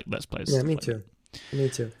 like Let's Plays. Yeah, me too. Me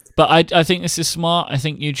too. But I think this is smart. I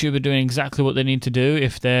think YouTube are doing exactly what they need to do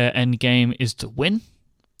if their end game is to win.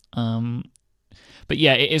 But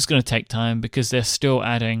yeah, it is going to take time because they're still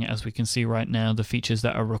adding, as we can see right now, the features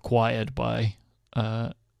that are required by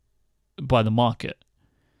the market.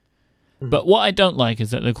 But what I don't like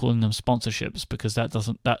is that they're calling them sponsorships because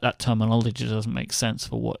that terminology doesn't make sense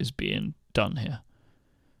for what is being done here.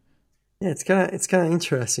 Yeah, it's kind of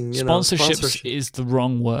interesting. Sponsorships is the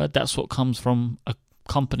wrong word. That's what comes from a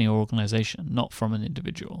company or organization, not from an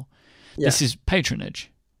individual. Yeah. This is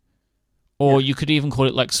patronage. Or you could even call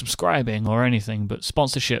it like subscribing or anything, but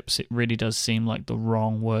sponsorships, it really does seem like the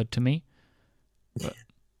wrong word to me. But.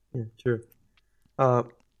 Yeah, true.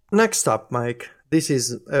 Next up, Mike, this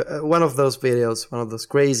is one of those videos, one of those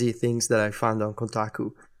crazy things that I found on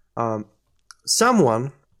Kotaku.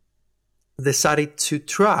 Someone decided to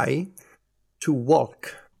try to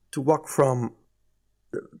walk the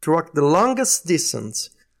longest distance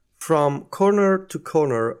from corner to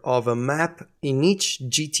corner of a map in each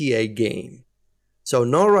GTA game. So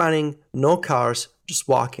no running, no cars, just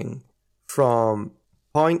walking from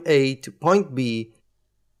point A to point B,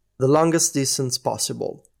 the longest distance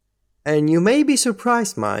possible. And you may be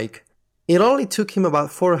surprised, Mike, it only took him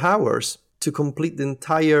about 4 hours to complete the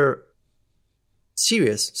entire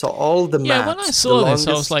series. So all the maps. Yeah, when I saw this,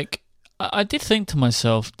 I was like, I did think to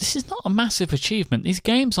myself, this is not a massive achievement. These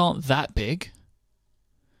games aren't that big.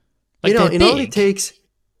 Like, it only takes...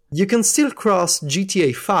 You can still cross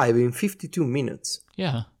GTA 5 in 52 minutes.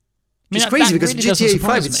 Yeah. It's crazy because really GTA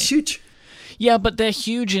 5 is huge. Yeah, but they're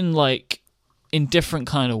huge in different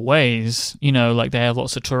kind of ways. Like they have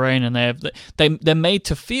lots of terrain and they're made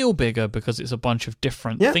to feel bigger because it's a bunch of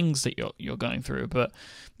different things that you're going through. But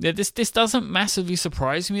this doesn't massively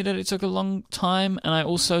surprise me that it took a long time, and I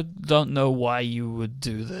also don't know why you would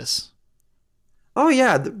do this. Oh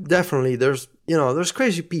yeah, definitely. There's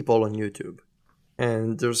crazy people on YouTube,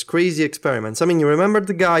 and there's crazy experiments. I mean, you remember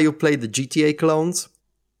the guy who played the GTA clones?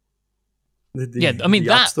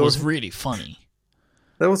 That was really funny.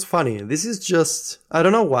 That was funny. This is just... I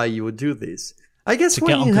don't know why you would do this. I guess to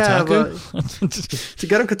when get you on have... Kotaku? To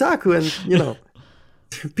get on Kotaku and,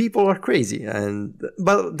 people are crazy.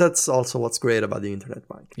 But that's also what's great about the internet,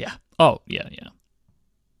 Mike. Yeah. Oh, yeah.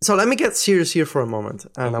 So let me get serious here for a moment.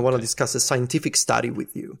 And I want to discuss a scientific study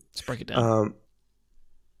with you. Let's break it down.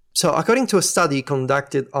 So according to a study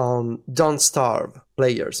conducted on Don't Starve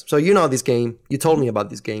players. So you know this game. You told me about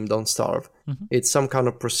this game, Don't Starve. Mm-hmm. It's some kind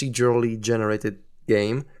of procedurally generated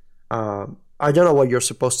game. I don't know what you're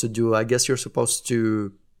supposed to do. I guess you're supposed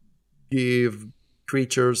to give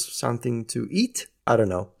creatures something to eat. I don't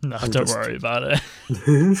know. No, don't worry about it.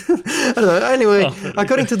 I don't know. Anyway,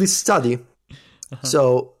 according to this study,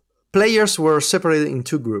 so players were separated in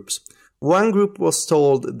 2 groups. One group was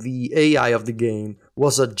told the AI of the game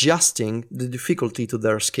was adjusting the difficulty to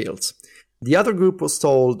their skills. The other group was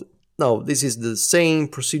told, no, this is the same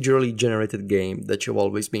procedurally generated game that you've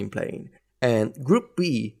always been playing. And Group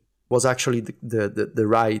B was actually the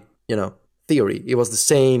right, theory. It was the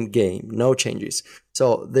same game, no changes.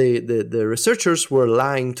 So the researchers were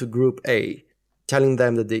lying to Group A, telling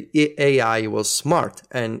them that the AI was smart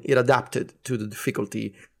and it adapted to the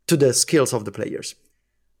difficulty, to the skills of the players.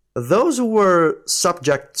 Those who were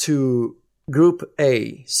subject to Group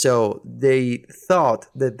A, so they thought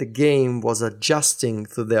that the game was adjusting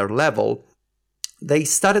to their level, they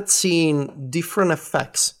started seeing different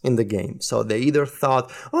effects in the game. So they either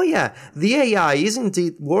thought, oh yeah, the AI isn't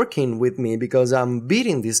it working with me because I'm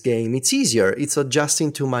beating this game. It's easier. It's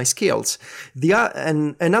adjusting to my skills.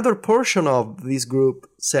 And another portion of this group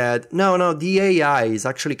said, no, the AI is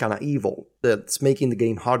actually kind of evil. That's making the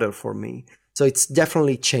game harder for me. So it's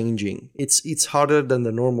definitely changing. It's harder than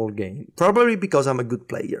the normal game, probably because I'm a good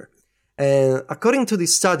player. And according to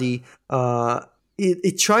this study,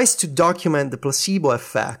 it tries to document the placebo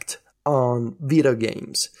effect on video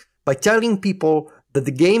games by telling people that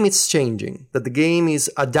the game is changing, that the game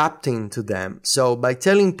is adapting to them. So by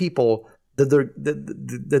telling people that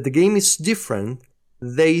the game is different,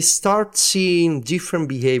 they start seeing different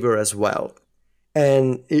behavior as well.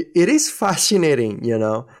 And it is fascinating,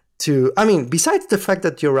 besides the fact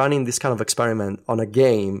that you're running this kind of experiment on a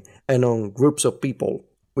game and on groups of people,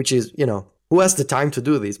 which is, who has the time to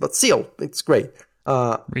do this? But still, it's great.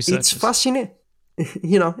 It's fascinating.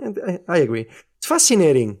 I agree. It's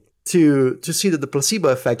fascinating to see that the placebo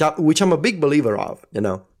effect, which I'm a big believer of,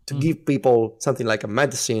 to give people something like a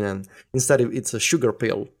medicine and instead it's a sugar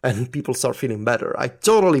pill and people start feeling better. I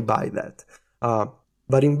totally buy that.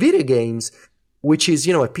 But in video games, which is,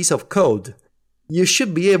 a piece of code, you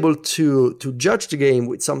should be able to judge the game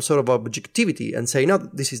with some sort of objectivity and say, no,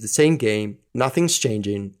 this is the same game, nothing's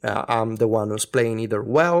changing. I'm the one who's playing either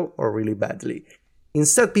well or really badly.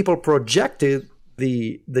 Instead, people projected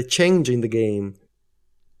the change in the game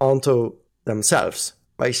onto themselves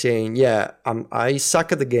by saying, yeah, I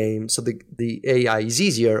suck at the game, so the AI is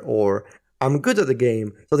easier, or I'm good at the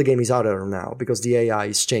game, so the game is harder now because the AI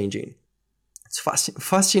is changing. It's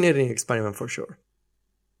fascinating experiment for sure.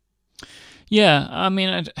 Yeah, I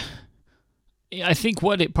mean, I think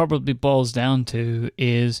what it probably boils down to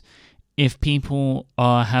is if people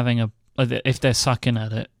are if they're sucking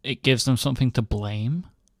at it, it gives them something to blame.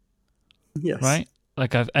 Yes. Right?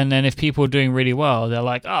 And then if people are doing really well, they're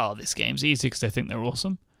like, oh, this game's easy because they think they're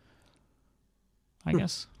awesome. I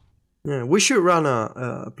guess. Yeah, we should run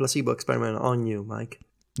a placebo experiment on you, Mike.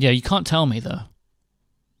 Yeah, you can't tell me though.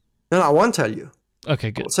 No, I won't tell you.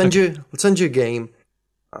 Okay, good. We'll send you a game.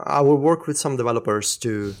 I will work with some developers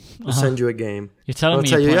to send you a game. You're telling I'll me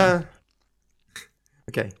tell you, yeah.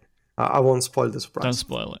 Okay, I won't spoil the surprise. Don't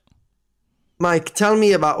spoil it. Mike, tell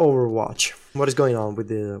me about Overwatch. What is going on with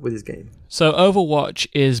this game? So Overwatch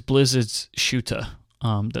is Blizzard's shooter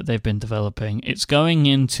that they've been developing. It's going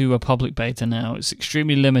into a public beta now. It's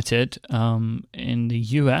extremely limited in the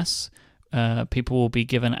US. People will be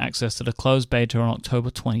given access to the closed beta on October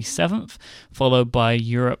 27th, followed by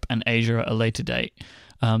Europe and Asia at a later date.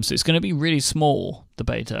 So it's going to be really small, the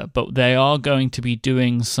beta, but they are going to be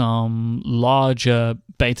doing some larger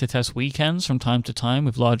beta test weekends from time to time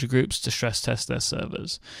with larger groups to stress test their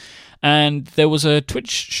servers. And there was a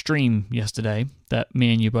Twitch stream yesterday that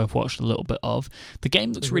me and you both watched a little bit of. The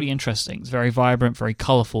game looks really interesting. It's very vibrant, very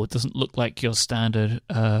colorful. It doesn't look like your standard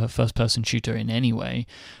first-person shooter in any way.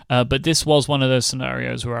 But this was one of those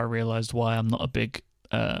scenarios where I realized why I'm not a big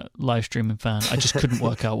live streaming fan. I just couldn't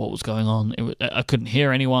work out what was going on. I couldn't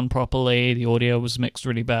hear anyone properly. The audio was mixed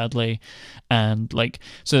really badly, and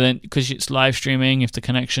so then because it's live streaming, if the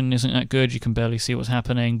connection isn't that good, you can barely see what's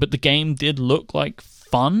happening. But the game did look like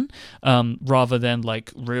fun, rather than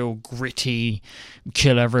real gritty,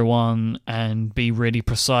 kill everyone and be really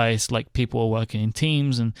precise. Like people were working in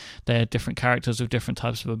teams, and they had different characters with different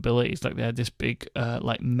types of abilities. Like they had this big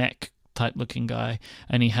mech type looking guy,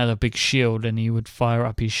 and he had a big shield, and he would fire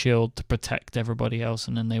up his shield to protect everybody else,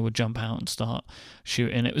 and then they would jump out and start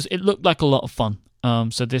shooting. It looked like a lot of fun.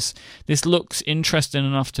 So this looks interesting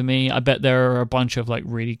enough to me. I bet there are a bunch of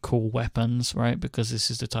really cool weapons, right? Because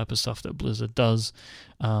this is the type of stuff that Blizzard does.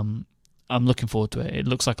 I'm looking forward to it. It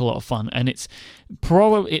looks like a lot of fun, and it's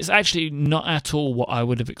actually not at all what I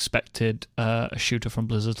would have expected a shooter from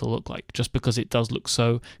Blizzard to look like, just because it does look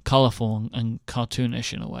so colorful and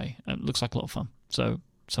cartoonish in a way. It looks like a lot of fun, so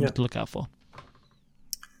something to look out for.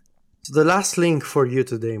 So the last link for you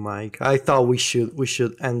today, Mike. I thought we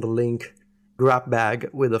should end the link grab bag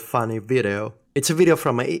with a funny video. It's a video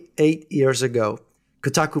from 8 years ago.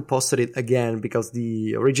 Kotaku posted it again because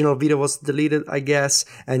the original video was deleted, I guess,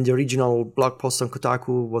 and the original blog post on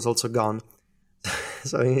Kotaku was also gone.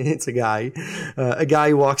 So it's a guy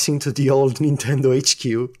walks into the old Nintendo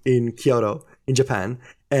HQ in Kyoto, in Japan.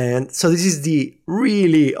 And so this is the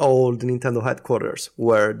really old Nintendo headquarters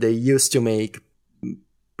where they used to make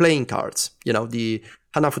playing cards, the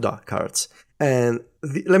Hanafuda cards. And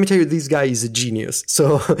let me tell you, this guy is a genius.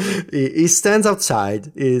 So he stands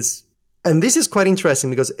outside, and this is quite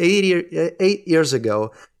interesting because 8 years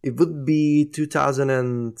ago, it would be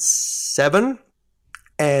 2007.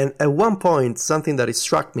 And at one point, something that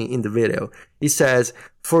struck me in the video, he says,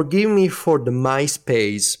 "Forgive me for the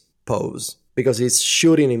MySpace pose," because he's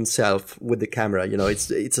shooting himself with the camera.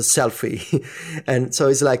 It's a selfie. And so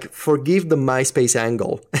it's like, forgive the MySpace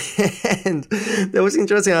angle. And that was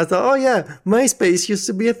interesting. I thought, oh yeah, MySpace used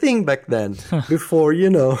to be a thing back then, before,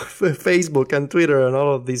 Facebook and Twitter and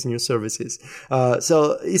all of these new services.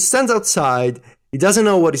 So he stands outside. He doesn't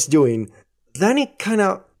know what he's doing. Then he kind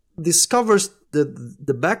of discovers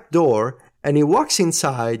the back door, and he walks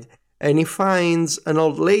inside, and he finds an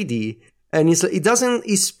old lady. And he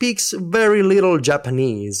speaks very little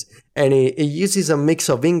Japanese, and he uses a mix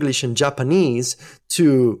of English and Japanese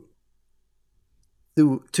to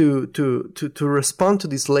respond to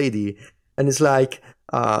this lady. And it's like,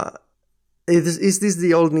 is this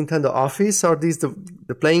the old Nintendo office, or these the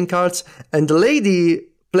playing cards? And the lady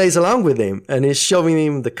plays along with him, and he's showing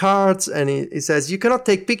him the cards, and he says, you cannot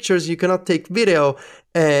take pictures, you cannot take video,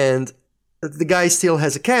 and the guy still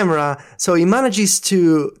has a camera, so he manages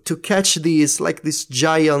to catch this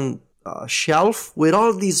giant shelf with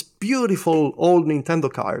all these beautiful old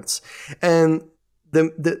Nintendo cards, and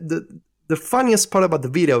the the funniest part about the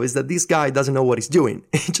video is that this guy doesn't know what he's doing.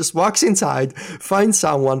 He just walks inside, finds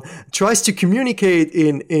someone, tries to communicate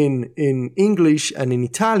in English and in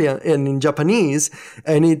Italian and in Japanese,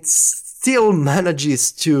 and it still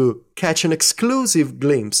manages to catch an exclusive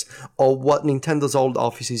glimpse of what Nintendo's old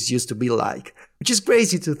offices used to be like, which is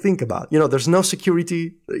crazy to think about. There's no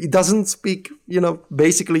security. It doesn't speak,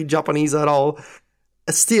 basically Japanese at all.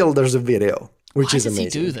 Still, there's a video, which is amazing. Why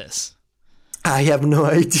does he do this? I have no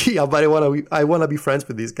idea, but I wanna be friends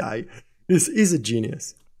with this guy. He's a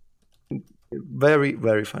genius. Very,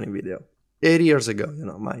 very funny video. 8 years ago,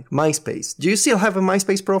 my MySpace. Do you still have a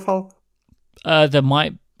MySpace profile? There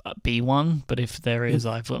might be one, but if there is,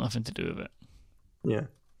 I've got nothing to do with it. Yeah.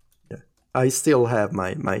 I still have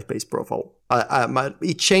my MySpace profile.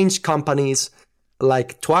 It changed companies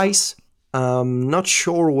like twice. Not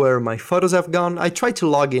sure where my photos have gone. I tried to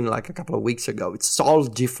log in like a couple of weeks ago. It's all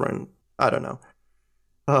different. I don't know.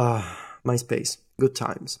 MySpace. Good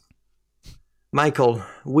times. Michael,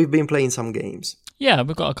 we've been playing some games. Yeah,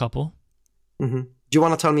 we've got a couple. Mm-hmm. Do you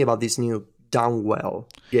want to tell me about this new Downwell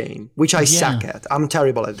game, which I suck at? I'm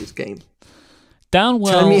terrible at this game.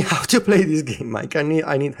 Downwell. Tell me how to play this game, Mike. I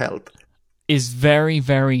need help. Is very,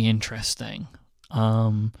 very interesting.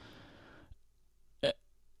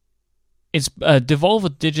 It's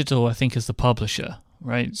Devolver Digital, I think, is the publisher,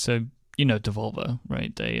 right? So Devolver,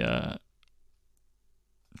 right? They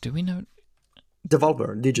do we know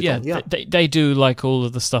Devolver Digital? Yeah. They do like all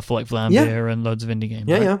of the stuff for like Vlambeer and loads of indie games.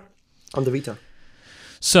 Yeah, on the Vita.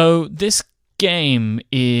 So this game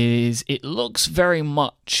it looks very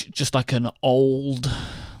much just like an old,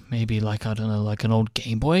 maybe like, I don't know, like an old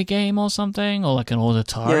Game Boy game or something, or like an old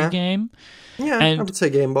Atari game. Yeah, and I would say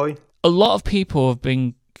Game Boy. A lot of people have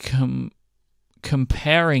been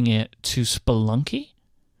comparing it to Spelunky,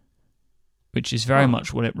 which is very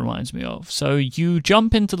much what it reminds me of. So you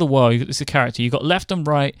jump into the world, it's a character, you've got left and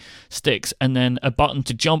right sticks, and then a button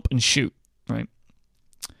to jump and shoot, right?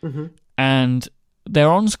 Mm-hmm. And they're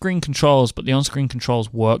on-screen controls, but the on-screen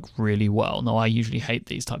controls work really well. Now, I usually hate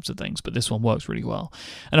these types of things, but this one works really well.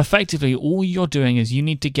 And effectively, all you're doing is you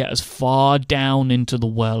need to get as far down into the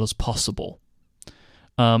well as possible.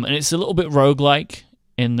 And it's a little bit roguelike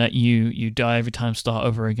in that you die every time, start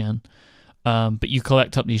over again. But you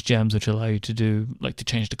collect up these gems which allow you to do, like, to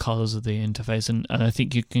change the colors of the interface. And I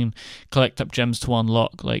think you can collect up gems to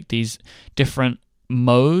unlock, like, these different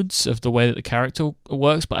modes of the way that the character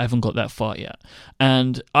works, but I haven't got that far yet.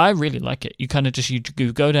 And I really like it. You kind of you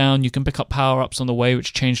go down, you can pick up power-ups on the way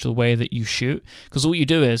which change the way that you shoot. Because all you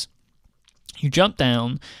do is you jump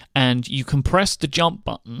down and you can press the jump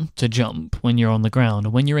button to jump when you're on the ground.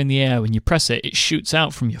 And when you're in the air, when you press it, it shoots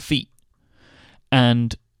out from your feet.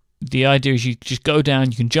 And the idea is you just go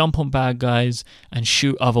down, you can jump on bad guys and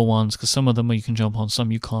shoot other ones, because some of them you can jump on,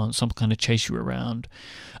 some you can't, some kind of chase you around.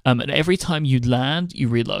 And every time you land, you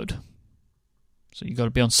reload. So you got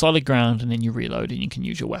to be on solid ground and then you reload and you can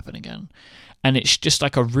use your weapon again. And it's just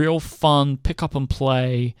like a real fun pick up and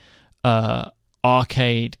play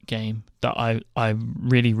arcade game that I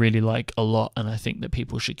really, really like a lot, and I think that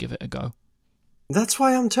people should give it a go. That's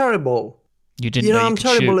why I'm terrible. You didn't know you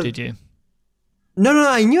could shoot, did you? No,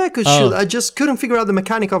 I knew I could shoot. I just couldn't figure out the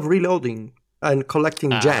mechanic of reloading and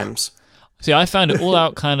collecting gems. See, I found it all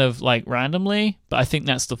out kind of like randomly, but I think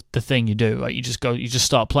that's the thing you do. Like you just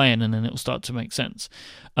start playing, and then it will start to make sense.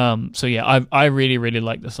 So yeah, I really, really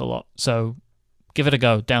like this a lot. So give it a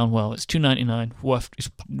go. Downwell. It's $2.99. It's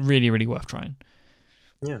really, really worth trying.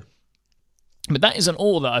 Yeah. But that isn't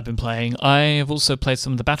all that I've been playing. I have also played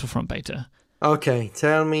some of the Battlefront beta. Okay,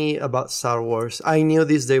 tell me about Star Wars. I knew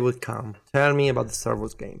this day would come. Tell me about the Star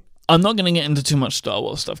Wars game. I'm not going to get into too much Star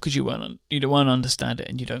Wars stuff because you won't understand it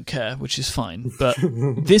and you don't care, which is fine. But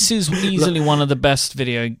this is easily one of the best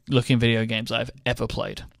looking video games I've ever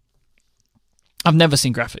played. I've never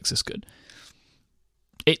seen graphics this good.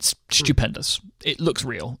 It's stupendous. It looks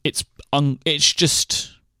real. It's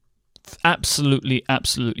just absolutely,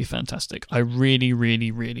 absolutely fantastic. I really,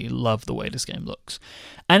 really, really love the way this game looks.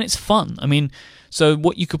 And it's fun. I mean, so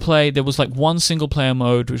what you could play, there was like one single player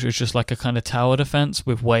mode, which was just like a kind of tower defense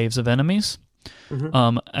with waves of enemies.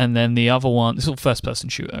 Mm-hmm. And then the other one, it's all first person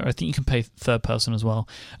shooter. I think you can play third person as well.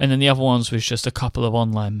 And then the other ones was just a couple of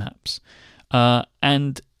online maps.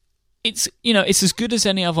 And it's as good as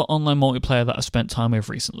any other online multiplayer that I've spent time with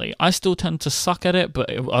recently. I still tend to suck at it, but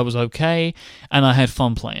I was okay, and I had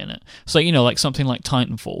fun playing it. So, like something like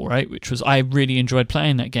Titanfall, right? I really enjoyed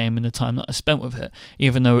playing that game in the time that I spent with it,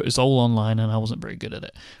 even though it was all online and I wasn't very good at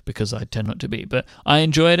it, because I tend not to be. But I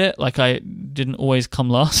enjoyed it. Like, I didn't always come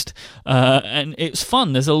last, and it's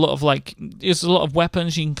fun. There's a lot of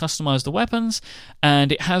weapons. You can customize the weapons,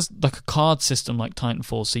 and it has like a card system like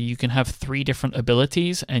Titanfall, so you can have 3 different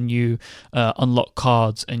abilities, and you unlock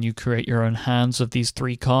cards, and you create your own hands of these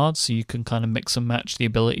 3 cards, so you can kind of mix and match the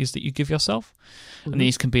abilities that you give yourself. Mm-hmm. And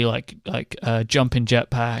these can be like jumping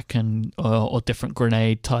jetpack and or different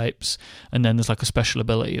grenade types, and then there's like a special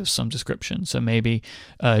ability of some description. So maybe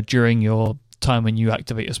during your time when you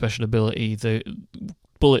activate your special ability, the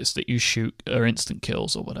bullets that you shoot are instant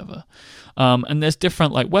kills or whatever. And there's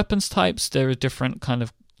different like weapons types. There are different kind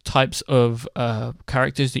of types of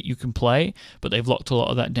characters that you can play, but they've locked a lot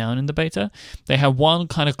of that down in the beta. They have one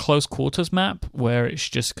kind of close quarters map where it's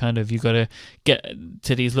just kind of you got to get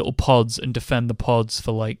to these little pods and defend the pods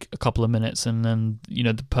for like a couple of minutes, and then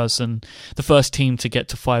the first team to get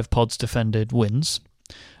to 5 pods defended wins.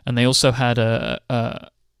 And they also had a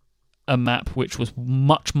map which was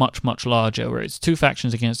much, much, much larger, where it's 2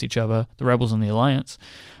 factions against each other, the Rebels and the Alliance,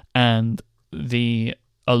 and the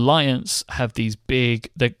Alliance have these big...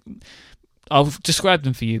 I'll describe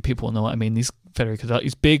them for you, people will know what I mean. These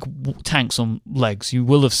big tanks on legs. You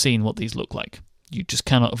will have seen what these look like. You just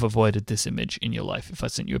cannot have avoided this image in your life. If I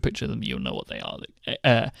sent you a picture of them, you'll know what they are.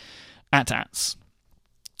 AT-ATs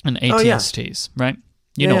and ATSTs, right?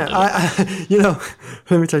 Let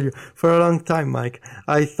me tell you, for a long time, Mike,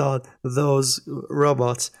 I thought those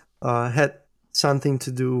robots had something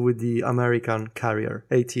to do with the American carrier,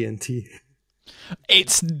 AT&T. Do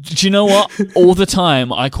you know what? All the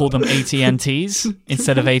time I call them AT&Ts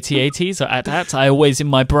instead of AT-ATs or AT-ATs. I always in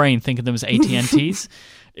my brain think of them as AT&Ts.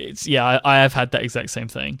 I have had that exact same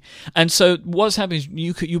thing. And so what's happening is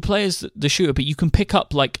you play as the shooter, but you can pick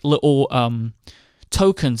up like little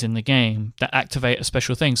tokens in the game that activate a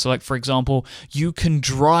special thing. So like, for example, you can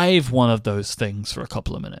drive one of those things for a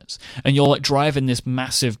couple of minutes, and you're like driving this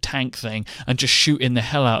massive tank thing and just shooting the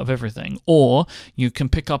hell out of everything. Or you can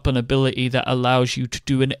pick up an ability that allows you to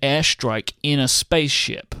do an airstrike in a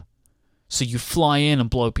spaceship, so you fly in and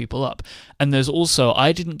blow people up. And there's also,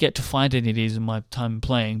 I didn't get to find any of these in my time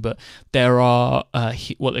playing, but there are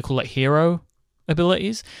what they call like hero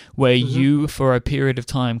abilities, where you for a period of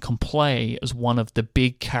time can play as one of the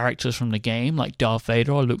big characters from the game, like Darth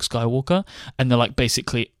Vader or Luke Skywalker, and they're like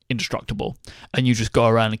basically indestructible, and you just go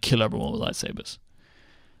around and kill everyone with lightsabers.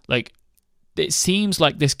 Like, it seems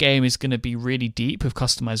like this game is going to be really deep with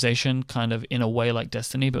customization, kind of in a way like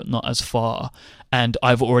Destiny, but not as far. And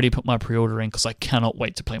I've already put my pre-order in because I cannot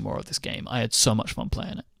wait to play more of this game. I had so much fun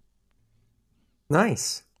playing it.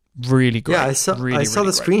 Nice. Really great. Yeah, I saw really the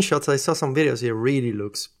great. screenshots. I saw some videos. It really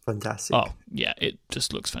looks fantastic. Oh, yeah, it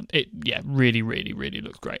just looks fantastic. Really, really, really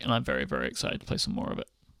looks great. And I'm very, very excited to play some more of it.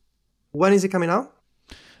 When is it coming out?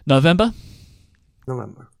 November.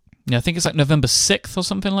 Yeah, I think it's like November 6th or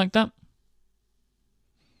something like that.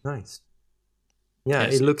 Nice. Yeah,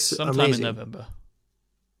 it looks sometime amazing. in November.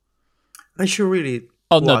 I should really...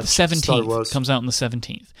 Oh, no, the 17th. Comes out on the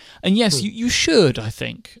 17th. And yes, you should, I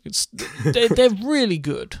think. They're really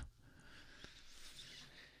good.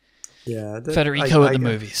 Yeah. Federico at the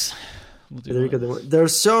movies.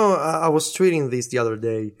 There's so... I was tweeting this the other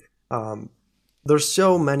day. There's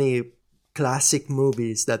so many classic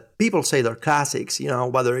movies that people say they're classics,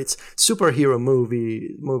 whether it's superhero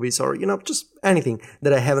movies or, just anything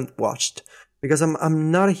that I haven't watched. Because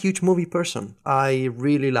I'm not a huge movie person. I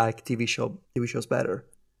really like TV shows better.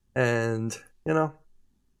 And,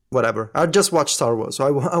 whatever. I just watched Star Wars, so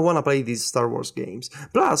I want to play these Star Wars games.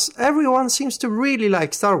 Plus, everyone seems to really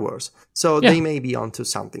like Star Wars. So they may be onto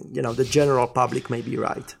something. The general public may be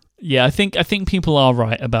right. Yeah, I think people are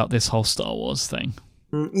right about this whole Star Wars thing.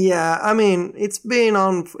 Yeah, I mean, it's been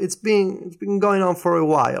going on for a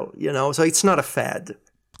while, so it's not a fad.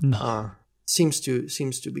 No. Seems to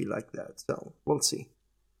be like that, so we'll see.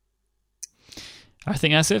 I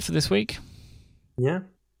think that's it for this week. Yeah.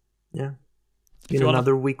 Been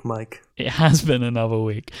another week, Mike. It has been another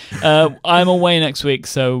week. I'm away next week,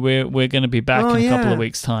 so we're going to be back in a couple of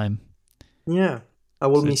weeks' time. Yeah, I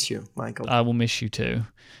will miss you, Michael. I will miss you too.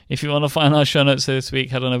 If you want to find our show notes for this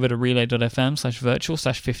week, head on over to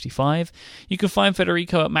relay.fm/virtual/55. You can find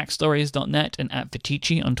Federico at macstories.net and at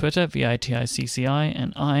Viticci on Twitter, VITICCI,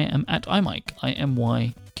 and I am at iMyke,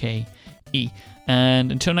 IMYKE.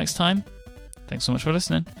 And until next time, thanks so much for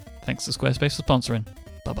listening. Thanks to Squarespace for sponsoring.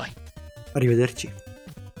 Bye-bye. Arrivederci.